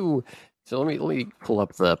you go to, let me pull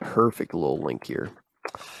up the perfect little link here.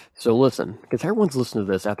 So listen, because everyone's listening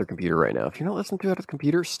to this at their computer right now. If you're not listening to it at the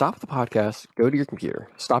computer, stop the podcast, go to your computer,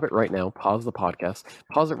 stop it right now, pause the podcast,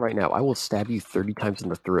 pause it right now. I will stab you 30 times in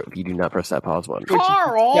the throat if you do not press that pause button.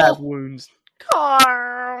 Carl! Stab wounds.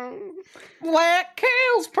 Carl! What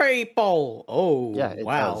kills people? Oh, yeah, it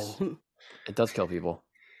wow. does. It does kill people.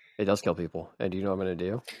 It does kill people. And do you know what I'm going to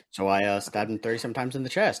do? So I stabbed him 30-some times in the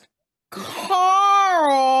chest.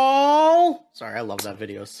 Carl! Sorry, I love that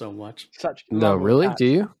video so much. No, really? Do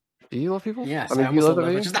you? Do you love people? Yes, I mean, do you love the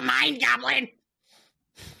video? Which is the Mind Goblin!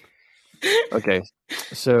 Okay,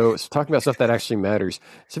 so talking about stuff that actually matters.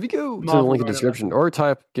 So if you go to the link in the description or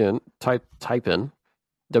type in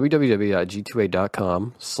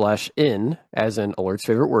www.g2a.com/in, as in Alert's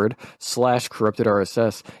favorite word, /corrupted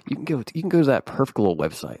RSS, you can go to that perfect little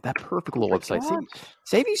website. That perfect little website.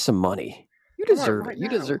 Save you some money. You deserve it.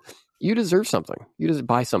 You deserve something. You deserve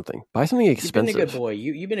buy something. Buy something expensive. You've been a good boy.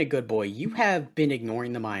 You've been a good boy. You have been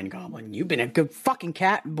ignoring the Mind Goblin. You've been a good fucking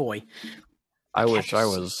cat boy. I wish I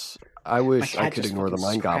could ignore the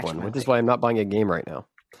Mind Goblin, which is why I'm not buying a game right now.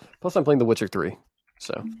 Plus, I'm playing The Witcher 3.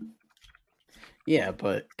 So. Yeah,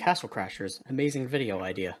 but Castle Crashers, amazing video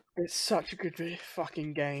idea. It's such a good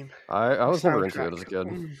fucking game. I was never into it as a kid.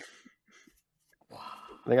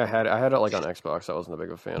 I think I had it like on Xbox. I wasn't a big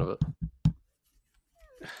of a fan of it.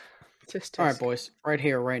 All right, boys. Right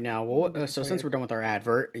here, right now. Well, so since we're done with our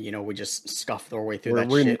advert, we just scuffed our way through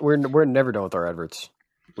that shit. We're never done with our adverts.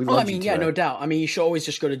 I mean, yeah, no doubt. I mean, you should always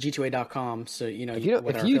just go to g2a.com. So if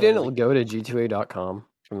you didn't go to g2a.com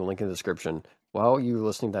from the link in the description while you were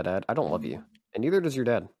listening to that ad, I don't love you, and neither does your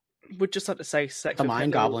dad. Would just like to say, the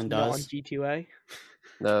Mind Goblin does on G2A.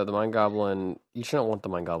 No, the Mind Goblin. You shouldn't want the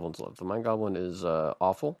Mind Goblin's love. The Mind Goblin is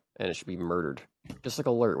awful, and it should be murdered. Just like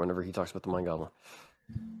Alert whenever he talks about the Mind Goblin.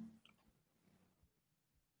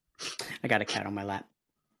 I got a cat on my lap.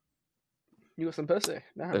 You got some pussy.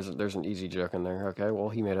 No. There's an easy joke in there. Okay, well,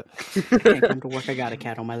 he made it. I can't come to work. I got a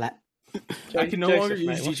cat on my lap. I can no longer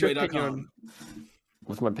use G2A.com.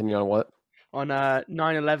 What's my opinion on what? On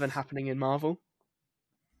 9/11 happening in Marvel.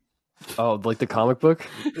 Oh, like the comic book?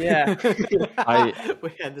 Yeah.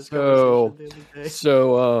 We had this conversation the other day.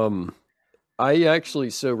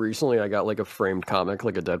 So recently I got like a framed comic,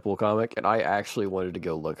 like a Deadpool comic, and I actually wanted to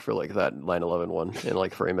go look for like that 9/11 one and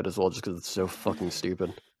like frame it as well, just because it's so fucking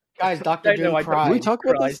stupid. Guys, Dr. Doom cried. Did we talk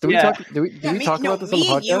about this? Did we talk about this on the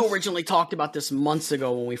podcast? You originally talked about this months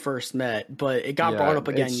ago when we first met, but it got brought up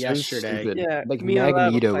again yesterday. So yeah, like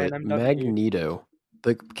Magneto,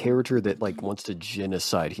 the character that like wants to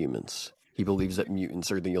genocide humans. He believes that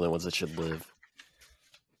mutants are the only ones that should live.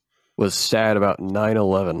 Was sad about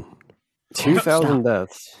 9/11. 2,000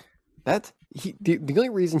 deaths. The only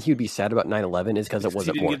reason he would be sad about 9/11 is because it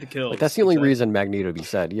wasn't war. Like, that's the only reason Magneto would be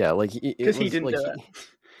sad. Yeah, like because he didn't do it.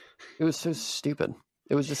 It was so stupid.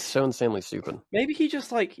 It was just so insanely stupid. Maybe he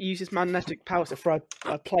just like uses magnetic powers to throw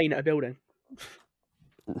a plane at a building.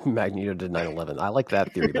 Magneto did 9/11. I like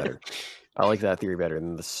that theory better. I like that theory better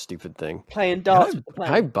than the stupid thing. Playing darts with the plane.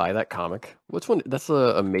 Can I buy that comic? Which one? That's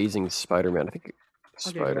the Amazing Spider-Man. I think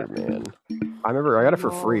Spider-Man. I remember I got it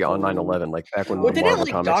for free on 9/11, like back when the Marvel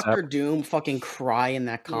Comics Dr. Doom fucking cry in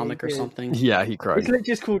that comic or something? Yeah, he cried. It's literally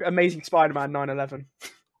just called Amazing Spider-Man 9/11.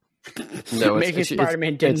 No, Amazing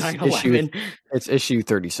Spider-Man did 9/11. It's issue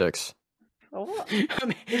 36. Oh, what?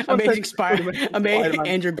 Amazing Spider-Man. Amazing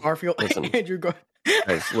Andrew Garfield. Listen. Andrew Guys,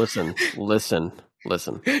 listen. This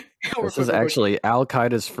is actually Al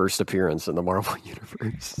Qaeda's first appearance in the Marvel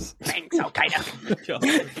Universe. Thanks, Al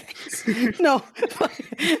Qaeda. No.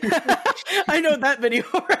 I know that video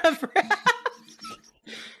forever.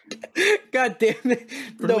 God damn it.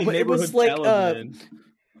 No, but it was like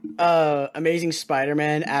Amazing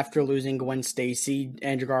Spider-Man after losing Gwen Stacy,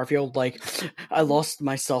 Andrew Garfield, like, I lost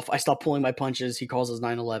myself. I stopped pulling my punches. He calls us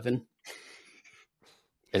 9/11.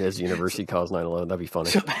 In his universe, he calls 9/11. That'd be funny.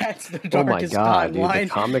 So that's the oh my god, timeline. Dude!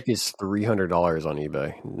 The comic is $300 on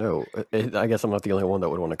eBay. No, I guess I'm not the only one that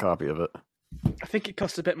would want a copy of it. I think it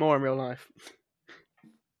costs a bit more in real life.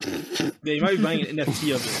 Yeah, you might be buying an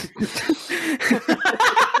NFT of it,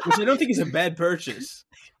 which I don't think is a bad purchase.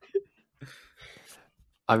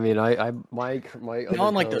 I mean, my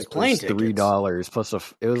not like those plane tickets. $3 plus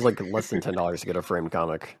it was like less than $10 to get a framed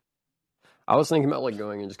comic. I was thinking about like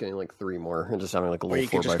going and just getting like 3 more and just having like a little 4x4. Or you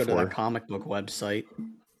could just go to that comic book website.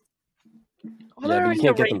 Yeah, but you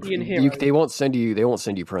can't get them. They won't send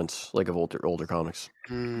you prints like of older comics.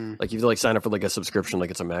 Like you have to like sign up for like a subscription,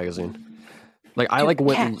 like it's a magazine. Like I like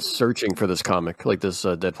went searching for this comic, like this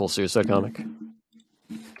Deadpool Suicide comic.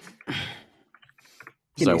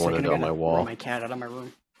 Because I wanted it on my wall. My cat out of my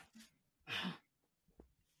room.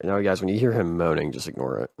 Now, guys, when you hear him moaning, just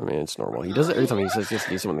ignore it. I mean, it's normal. He does it every time he says just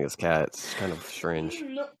do something with his cat. It's kind of strange.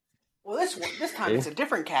 Well, this time it's a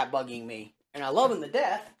different cat bugging me, and I love him to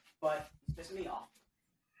death, but it's pissing me off.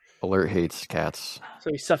 Alert hates cats. So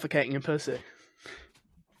he's suffocating a pussy.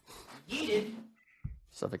 Yeeted.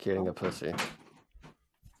 Suffocating a pussy.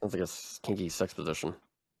 Sounds like a kinky sex position.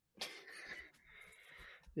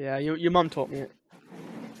 Yeah, your mum taught me it.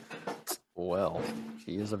 Well,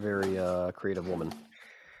 she is a very creative woman.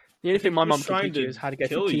 The only thing my mum can trying teach you to is how to go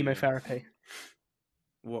kill through you. chemotherapy.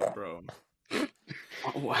 What, bro?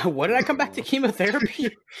 What did I come back to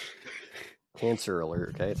chemotherapy? Cancer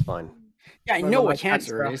alert. Okay, it's fine. Yeah, I know what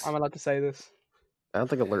cancer is. I'm allowed to say this. I don't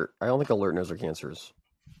think alert knows what cancer is.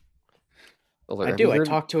 Alert, I do. I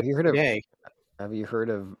talk to it every day. Have you heard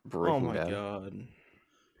of Breaking Bad? Oh my god!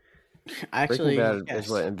 Actually, Breaking Bad yes.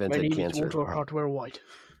 is what invented cancer. How to wear white.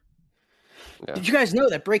 Yeah. Did you guys know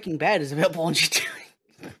that Breaking Bad is available on YouTube?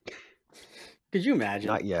 Could you imagine?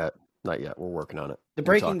 Not yet. We're working on it. The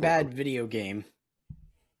Breaking Bad video game.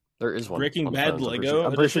 There is one. Breaking on Bad phones. Lego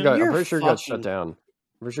I'm pretty sure it got shut fucking- down.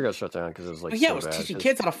 I'm pretty sure it got shut down because it was like Yeah, so it was bad. teaching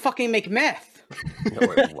kids how to fucking make meth.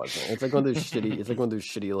 No, it wasn't. It's like one of those shitty. It's like one of those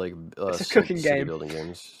shitty like It's a cooking city game. building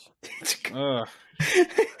games. Ugh.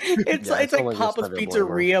 It's Yeah, like it's not like Papa's this type of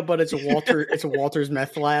Pizzeria, but it's a Walter's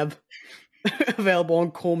meth lab. Available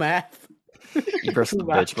on Cool Math. You press the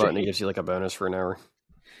bitch button, it gives you like a bonus for an hour.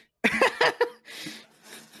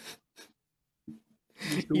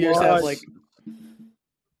 You just have like.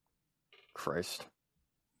 Christ.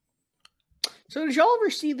 So did y'all ever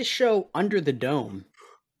see the show Under the Dome?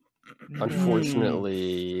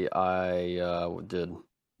 Unfortunately, I did.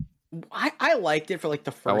 I liked it for like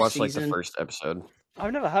the first I watched season. like the first episode,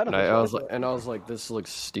 I've never heard of and it. I was like, this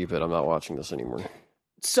looks stupid. I'm not watching this anymore.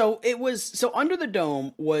 So Under the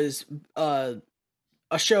Dome was a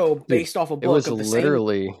show based off a book of the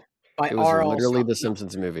same by R.L. the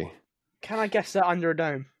Simpsons movie. Can I guess that Under a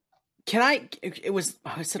Dome? Can I? It was.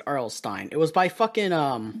 I said R.L. Stein. It was by fucking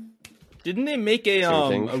Didn't they make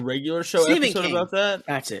a regular show Stephen episode King. about that?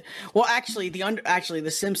 That's it. Well, actually,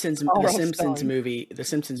 the Simpsons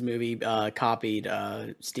movie copied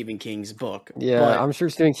Stephen King's book. Yeah, but, I'm sure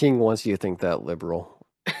Stephen King wants you to think that liberal.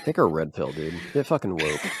 Take a red pill, dude. Get fucking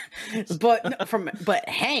woke. but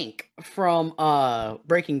Hank from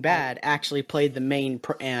Breaking Bad actually played the main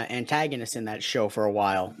antagonist in that show for a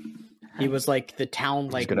while. He was like the town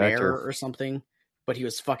mayor actor. or something, but he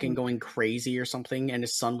was fucking going crazy or something, and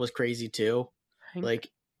his son was crazy too.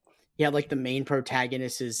 Like he had like the main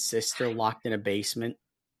protagonist's sister locked in a basement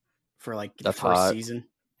for like the first season.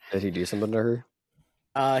 Did he do something to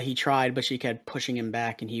her? He tried, but she kept pushing him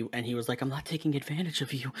back, and he was like, "I'm not taking advantage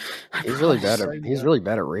of you." He's really bad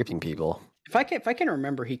at raping people. If I can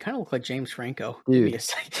remember, he kind of looked like James Franco. Dude,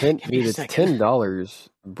 it's $10.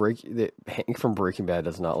 Hank from Breaking Bad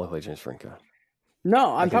does not look like James Franco.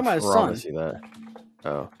 No, I'm talking about his son. You that.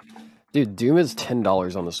 Oh, dude, Doom is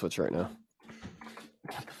 $10 on the Switch right now.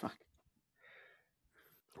 What the fuck?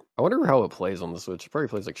 I wonder how it plays on the Switch. It probably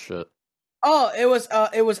plays like shit. Oh, it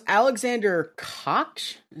was Alexander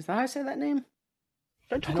Koch. Is that how I say that name?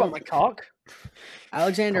 Don't talk about my cock.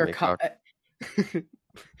 Alexander Koch.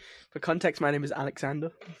 For context, my name is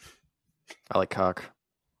Alexander. I like cock.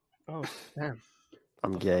 Oh, damn.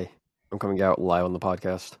 I'm gay. I'm coming out live on the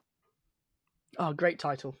podcast. Oh, great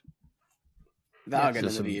title. That'll get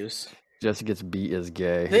in the views. Jesse Gets Beat is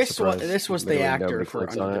gay. This was the actor for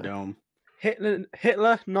Under the Dome. Hitler,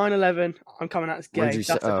 9/11. I'm coming out as gay. That's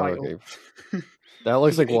the title. Okay. That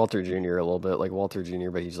looks like Walter Jr. a little bit, like Walter Jr.,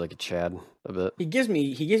 but he's like a Chad a bit. He gives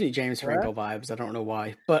me James Franco vibes. I don't know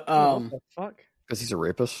why, but what the fuck? Because he's a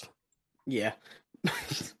rapist. Yeah.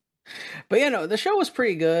 But the show was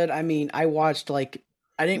pretty good. I mean, I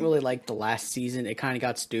didn't really like the last season. It kind of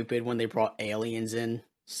got stupid when they brought aliens in.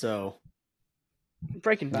 So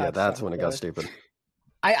Breaking Bad. Yeah, that's when it got stupid.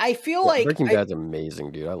 I feel like Breaking Bad's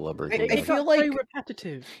amazing, dude. I love Breaking Bad. I feel like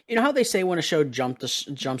repetitive. You know how they say when a show jumps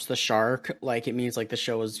the shark, like it means like the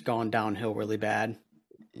show has gone downhill really bad.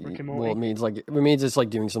 Well, it means it's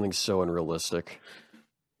like doing something so unrealistic.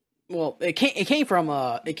 Well, it came from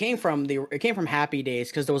Happy Days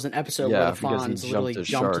because there was an episode where the Fonz literally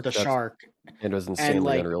jumped to the shark. It was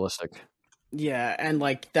insanely unrealistic. Yeah, and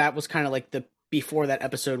like that was kind of like before that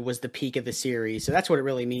episode was the peak of the series. So that's what it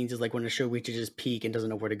really means, is like when a show reaches its peak and doesn't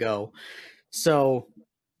know where to go. So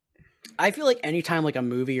I feel like anytime like a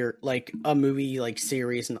movie like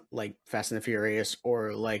series like Fast and the Furious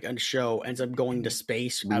or like a show ends up going to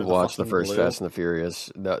space. We watched the first Fast and the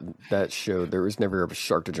Furious. That show, there was never a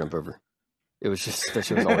shark to jump over. It was just that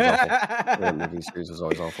shit was always awful. That movie series was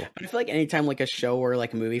always awful. I feel like anytime like a show or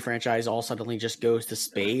like a movie franchise all suddenly just goes to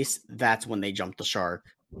space, that's when they jump the shark.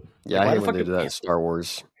 Yeah, I hate when they did that in Star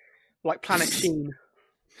Wars. Like Planet Sheen.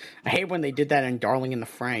 I hate when they did that in Darling in the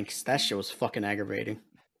Franxx. That shit was fucking aggravating.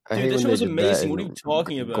 Dude, this show was amazing. What are you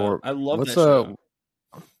talking about? I love that show.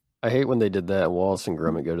 I hate when they did that. Wallace and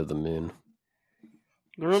Gromit Go to the Moon.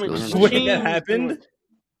 Wait, that happened?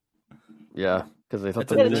 Yeah, because they thought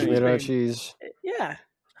the moon was made out of cheese. Yeah.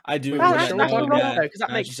 I do remember that. Because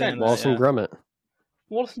that makes sense. Wallace and Gromit.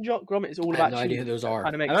 Wallace and Gromit is all about cheese. I have no idea who those are.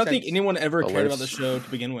 I don't think anyone ever cared about the show to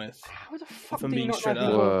begin with. How the fuck if I'm being straight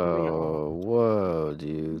up. Whoa,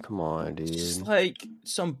 dude. Come on, dude. It's just like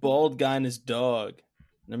some bald guy and his dog.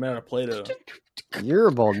 They're made out of Play-Doh. You're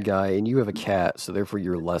a bald guy and you have a cat, so therefore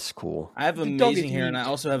you're less cool. I have amazing hair and I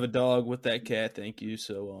also have a dog with that cat, thank you.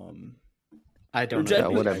 So I don't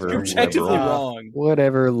know. Whatever. You're objectively wrong.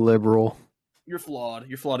 Whatever, liberal. You're flawed.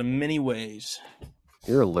 You're flawed in many ways.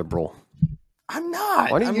 You're a liberal. I'm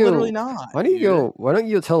not. I'm literally not. Why don't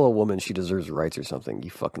you tell a woman she deserves rights or something, you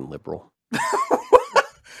fucking liberal?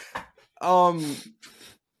 Okay.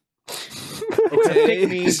 Pick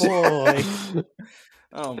me, boy.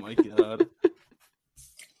 Oh my god.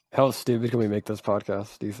 How stupid can we make this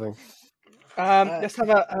podcast, do you think? Let's have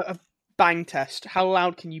a bang test. How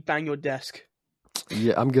loud can you bang your desk?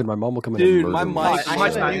 Yeah, I'm good. My mom will come in. Dude, and my mic. mic. I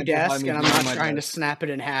have a new desk, and I'm not trying to snap it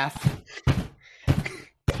in half.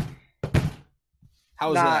 How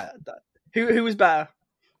was that? Who was better?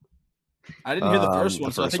 I didn't hear the first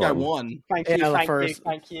one, so I think I won. Thank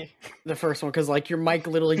you. The first one, because like your mic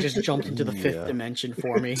literally just jumped into the fifth dimension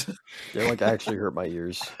for me. Yeah, like actually hurt my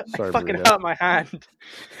ears. Sorry, it fucking hurt my hand.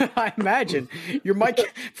 I imagine your mic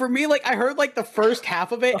for me. Like I heard like the first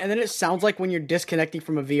half of it, and then it sounds like when you're disconnecting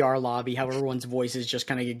from a VR lobby, how everyone's voices just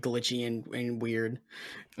kind of get glitchy and weird,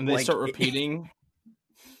 and they start repeating.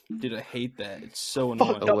 Dude, I hate that. It's so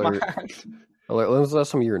annoying. Alert. When was the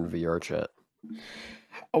last time you were in VR chat?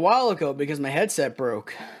 A while ago, because my headset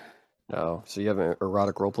broke. Oh, so you haven't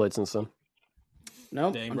erotic roleplayed since then?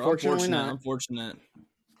 Nope, unfortunately not. Unfortunate.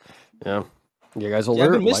 Yeah. You guys alert?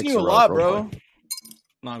 I've been missing you a lot, bro.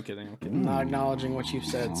 No, I'm kidding. I'm not acknowledging what you've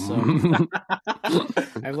said, so.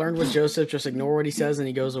 I've learned with Joseph, just ignore what he says and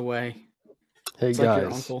he goes away. Hey, it's guys. like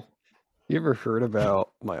your uncle. You ever heard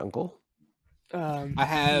about my uncle? I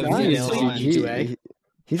have.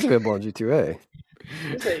 He's available on G2A.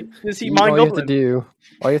 Is he mind goblin?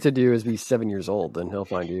 All you have to do is be 7 years old, and he'll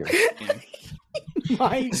find you.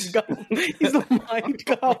 Mind goblin. He's the mind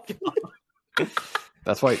goblin.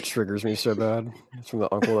 That's why it triggers me so bad. It's from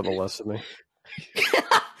the uncle that molested me.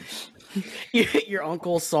 Your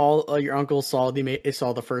uncle saw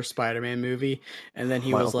the first Spider-Man movie, and then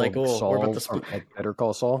he was like, "Oh, we're about to Better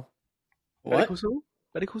Call Saul." What?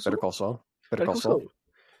 Better Call Saul.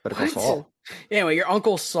 Anyway, your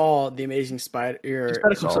uncle saw the Amazing Spider.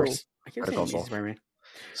 Better Call Saul. I keep saying Amazing Spider-Man.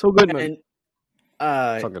 So good, man.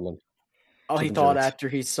 All he thought after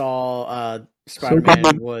he saw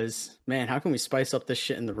Spider-Man was, "Man, how can we spice up this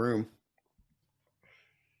shit in the room?"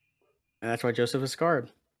 And that's why Joseph is scarred.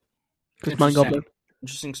 Mind goblin.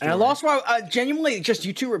 Interesting story. And I lost my genuinely just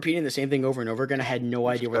you two repeating the same thing over and over again. I had no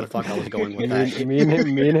idea where the fuck I was going with that. Me and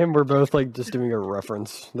him were both like just doing a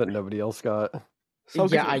reference that nobody else got. So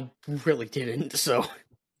yeah, I really didn't. So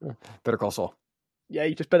Better Call Saul. Yeah,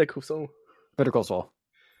 you just Better Call Saul. Better Call Saul.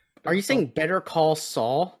 Are you saying Better Call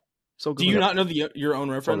Saul? So do you not know your own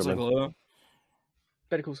reference? Like hello?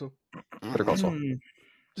 Better Call Saul. Better Call Saul.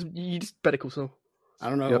 You just Better Call Saul. I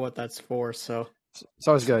don't know what that's for. So it's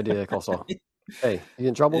always a good idea. Call Saul. Hey, you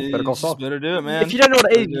in trouble? Better Call Saul. Better do it, man. If you don't know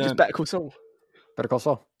what it is, you just Better Call Saul. Better Call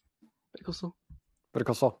Saul. Better Call Saul. Better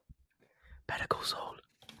Call Saul. Better Call Saul.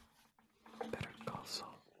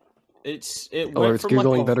 It went from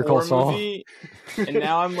Googling like a Better Call horror Saul. movie, and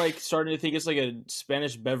now I'm like starting to think it's like a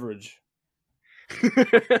Spanish beverage.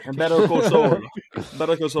 Better Call Saul.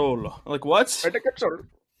 Better Call Saul. Like what?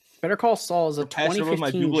 Better Call Saul is a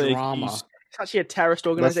 2015 drama. It's actually a terrorist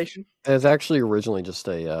organization. It's actually originally just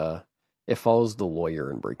a. It follows the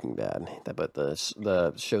lawyer in Breaking Bad, but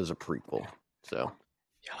the show's a prequel. So.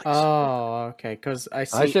 Oh, okay. Because I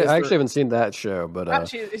actually haven't seen that show, but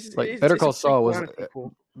actually, Better Call Saul was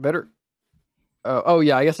better. Oh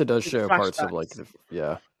yeah, I guess it does show parts of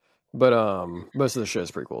but most of the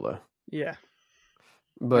show's prequel though. Yeah,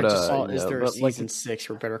 but is there a season 6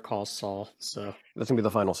 for Better Call Saul? So that's gonna be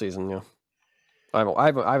the final season. Yeah, I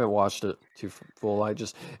haven't watched it too full.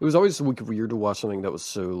 It was always weird to watch something that was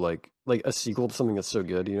so like a sequel to something that's so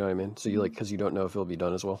good. You know what I mean? So you because you don't know if it'll be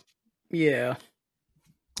done as well. Yeah.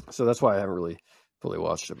 So that's why I haven't really fully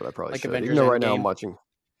watched it, but I probably should. Avengers Even though right now I'm watching.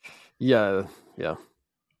 Yeah.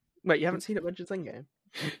 Wait, you haven't seen Avengers Endgame?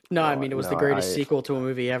 No, I mean it was the greatest sequel to a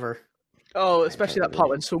movie ever. Oh, especially that part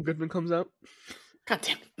when Saul Goodman comes out. God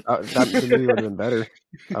damn it! That movie would have been better.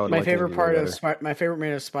 My favorite part of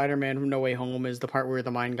Spider-Man No Way Home is the part where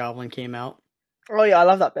the Mind Goblin came out. Oh yeah, I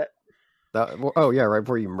love that bit. Right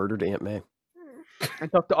before you murdered Aunt May.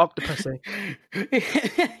 And Dr. Octopus.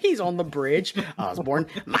 He's on the bridge. Osborn,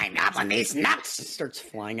 Mind Goblin, these nuts! Starts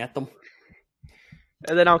flying at them.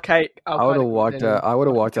 And then I would have walked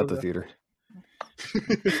out the theater.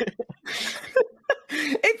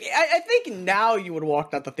 I think now you would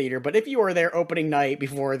walk out the theater, but if you were there opening night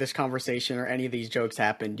before this conversation or any of these jokes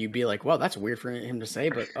happened, you'd be like, well, that's weird for him to say,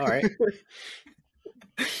 but all right.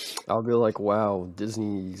 I'll be like, wow,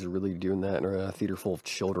 Disney's really doing that in a theater full of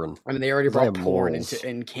children. I mean, they already brought porn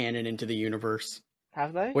in canon into the universe.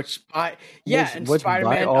 Have they? Which Spider-Man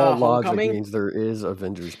by all Homecoming logic means there is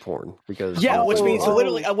Avengers porn because which means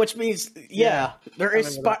there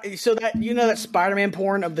is so that that Spider-Man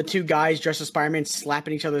porn of the two guys dressed as Spider-Man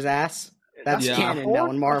slapping each other's ass. That's canon now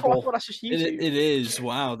in Marvel. It is.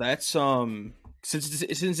 Wow, that's since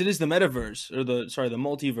it is the metaverse or the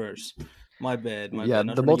multiverse. My bad.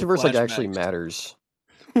 The multiverse actually matters.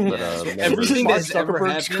 But, everything that's ever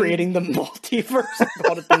happened, creating the multiverse.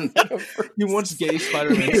 Called it the metaverse. He wants gay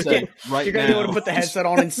Spider-Man said right You're now. gonna be able to put the headset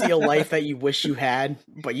on and see a life that you wish you had,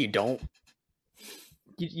 but you don't.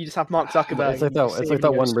 You just have Mark Zuckerberg. It's like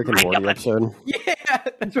that one Rick and Morty episode. Yeah,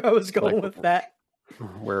 that's where I was going with that.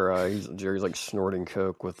 Where Jerry's like snorting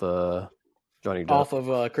coke with Johnny Depp off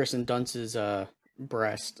of Kristen Dunst's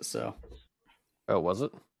breast. So, oh, was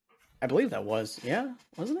it? I believe that was,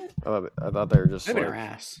 wasn't it? I thought they were just maybe like her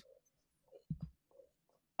ass.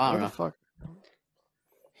 I don't know. Fuck?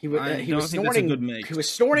 He was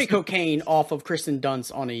snorting cocaine off of Kristen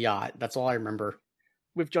Dunst on a yacht. That's all I remember.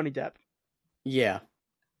 With Johnny Depp. Yeah.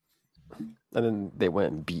 And then they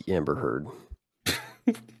went and beat Amber Heard.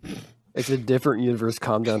 It's a different universe.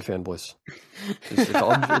 Calm down, fanboys.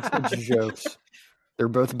 It's jokes. They're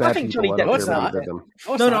both bad people. No, it's not. I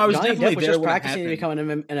was Johnny definitely Depp was just practicing to become a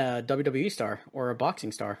WWE star or a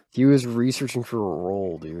boxing star. He was researching for a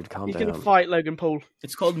role, dude. Calm down. He's gonna fight Logan Paul.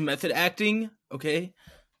 It's called method acting, okay?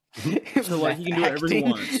 So like he can do whatever he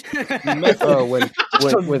wants.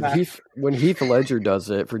 When Heath Ledger does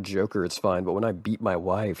it for Joker, it's fine. But when I beat my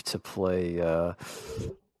wife to play, I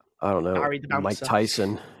don't know, Mike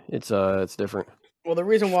Tyson, it's different. Well, the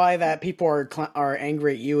reason why that people are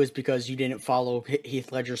angry at you is because you didn't follow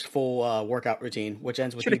Heath Ledger's full workout routine, which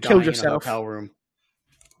ends with you dying in a hotel room.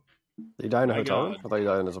 Did he die in a hotel room? I thought he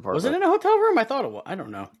died in his apartment. Was it in a hotel room? I thought it was. I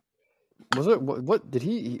don't know. Was it? What did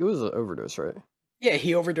he? It was an overdose, right? Yeah,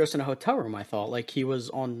 he overdosed in a hotel room. I thought he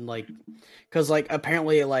was on because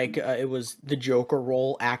apparently it was the Joker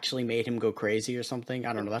role actually made him go crazy or something.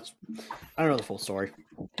 I don't know. I don't know the full story.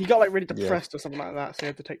 He got really depressed or something like that, so he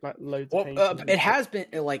had to take loads of pain. It has been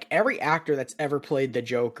every actor that's ever played the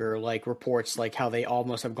Joker reports how they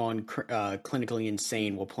almost have gone clinically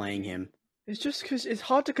insane while playing him. It's just because it's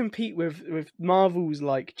hard to compete with Marvel's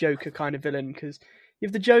Joker kind of villain because you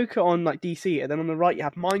have the Joker on DC, and then on the right you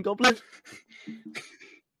have Mind Goblin.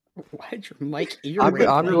 Why'd your mic I'm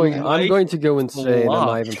going to go insane. I'm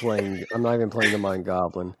not even playing the Mind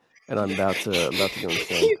Goblin, and I'm about to go insane.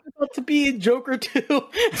 He's about to be in Joker too.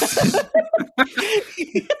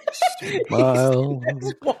 Smile.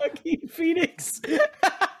 Joaquin Phoenix.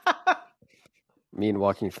 Me and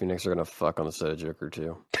Joaquin Phoenix are gonna fuck on the set of Joker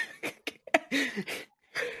too.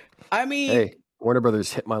 I mean, hey, Warner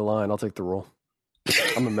Brothers, hit my line. I'll take the role.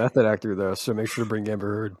 I'm a method actor though, so make sure to bring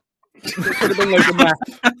Amber Heard.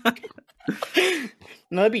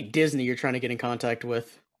 No, that'd be Disney you're trying to get in contact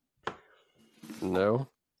with. No.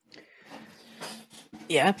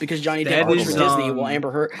 Yeah, because Johnny Depp works for Disney. Well,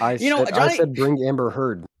 Amber Heard. I said bring Amber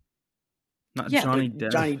Heard. Not Johnny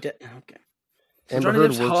Depp. Johnny Depp. Okay. Amber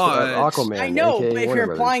Heard works for Aquaman. I know, but if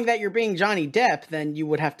you're implying that you're being Johnny Depp, then you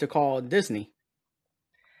would have to call Disney.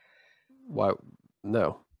 Why?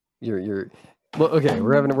 No, you're. Well, okay,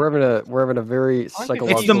 we're having a very psychological.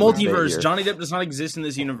 It's the multiverse. Johnny Depp does not exist in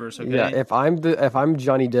this universe. Okay. Yeah, if I'm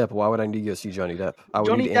Johnny Depp, why would I need to go see Johnny Depp? I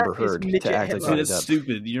would need Amber Heard to act like Johnny Depp. That's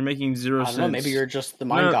stupid. You're making zero sense. Know, maybe you're just the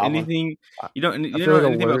Mind Goblin. You don't know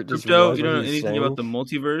anything about crypto. You don't know anything about the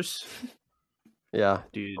multiverse. Yeah,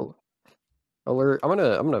 dude. Alert! I'm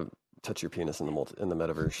gonna touch your penis in the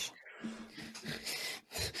metaverse.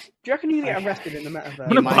 Do you reckon you can get arrested in the metaverse? I'm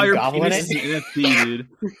gonna buy your penis as an NFT,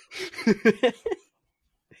 dude.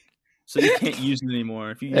 So you can't use it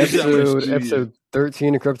anymore. If you use episode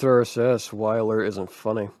 13 of Crypto RSS. Why Alert isn't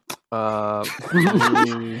funny.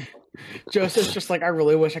 Joseph's just like, I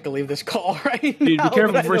really wish I could leave this call right Dude, now. be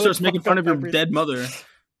careful but I before he know starts it making fucked fun up of your everything. dead mother.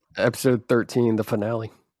 Episode 13, the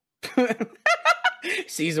finale.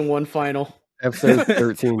 Season 1 final. Episode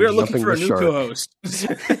 13, We are looking jumping for a the new shark. co-host.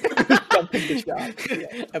 Jumping the shark.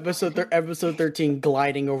 Yeah. Episode 13,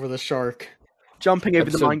 gliding over the shark. Jumping over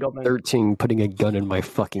the Episode Mind Goblin. 13, putting a gun in my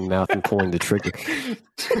fucking mouth and pulling the trigger.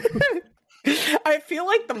 I feel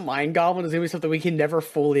like the Mind Goblin is going to be something we can never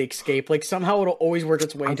fully escape. Like, somehow it'll always work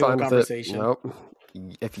its way I'm into a fine with conversation. it. Nope.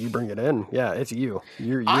 If you bring it in, yeah, it's you.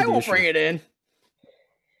 You're I the won't issue. bring it in.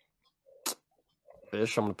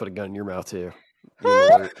 Fish, I'm gonna put a gun in your mouth too.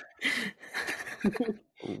 Well,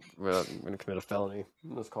 I'm gonna commit a felony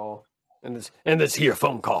in this call. And this here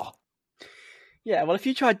phone call. Yeah, well, if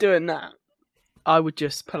you tried doing that, I would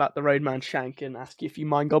just pull out the Roadman shank and ask you if you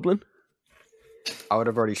Mind Goblin. I would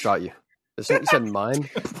have already shot you. Is that you said mine?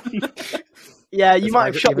 Yeah, you Is might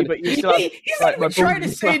have shot me, even- but you still have. He's like, not even my trying to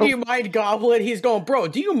balls say, as do you mind, Goblin? He's going, bro,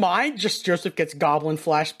 do you mind? Just Joseph gets Goblin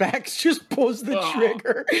flashbacks, just pulls the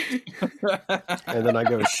trigger. And then I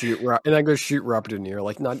go shoot Robert De Niro,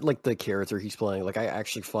 like not like the character he's playing. Like I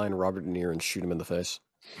actually find Robert De Niro and shoot him in the face.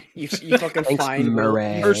 You fucking Thanks, find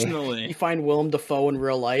Murray. Personally. You find Willem Dafoe in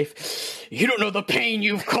real life. You don't know the pain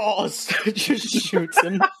you've caused. Just shoots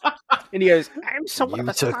him. And he goes, I'm so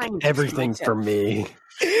You took everything from me.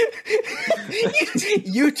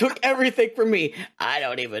 You took everything from me. I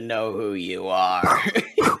don't even know who you are.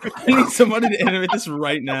 I need somebody to animate this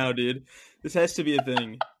right now, dude. This has to be a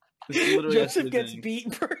thing. This literally has to Joseph be a gets thing.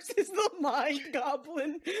 beat versus the Mind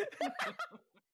Goblin.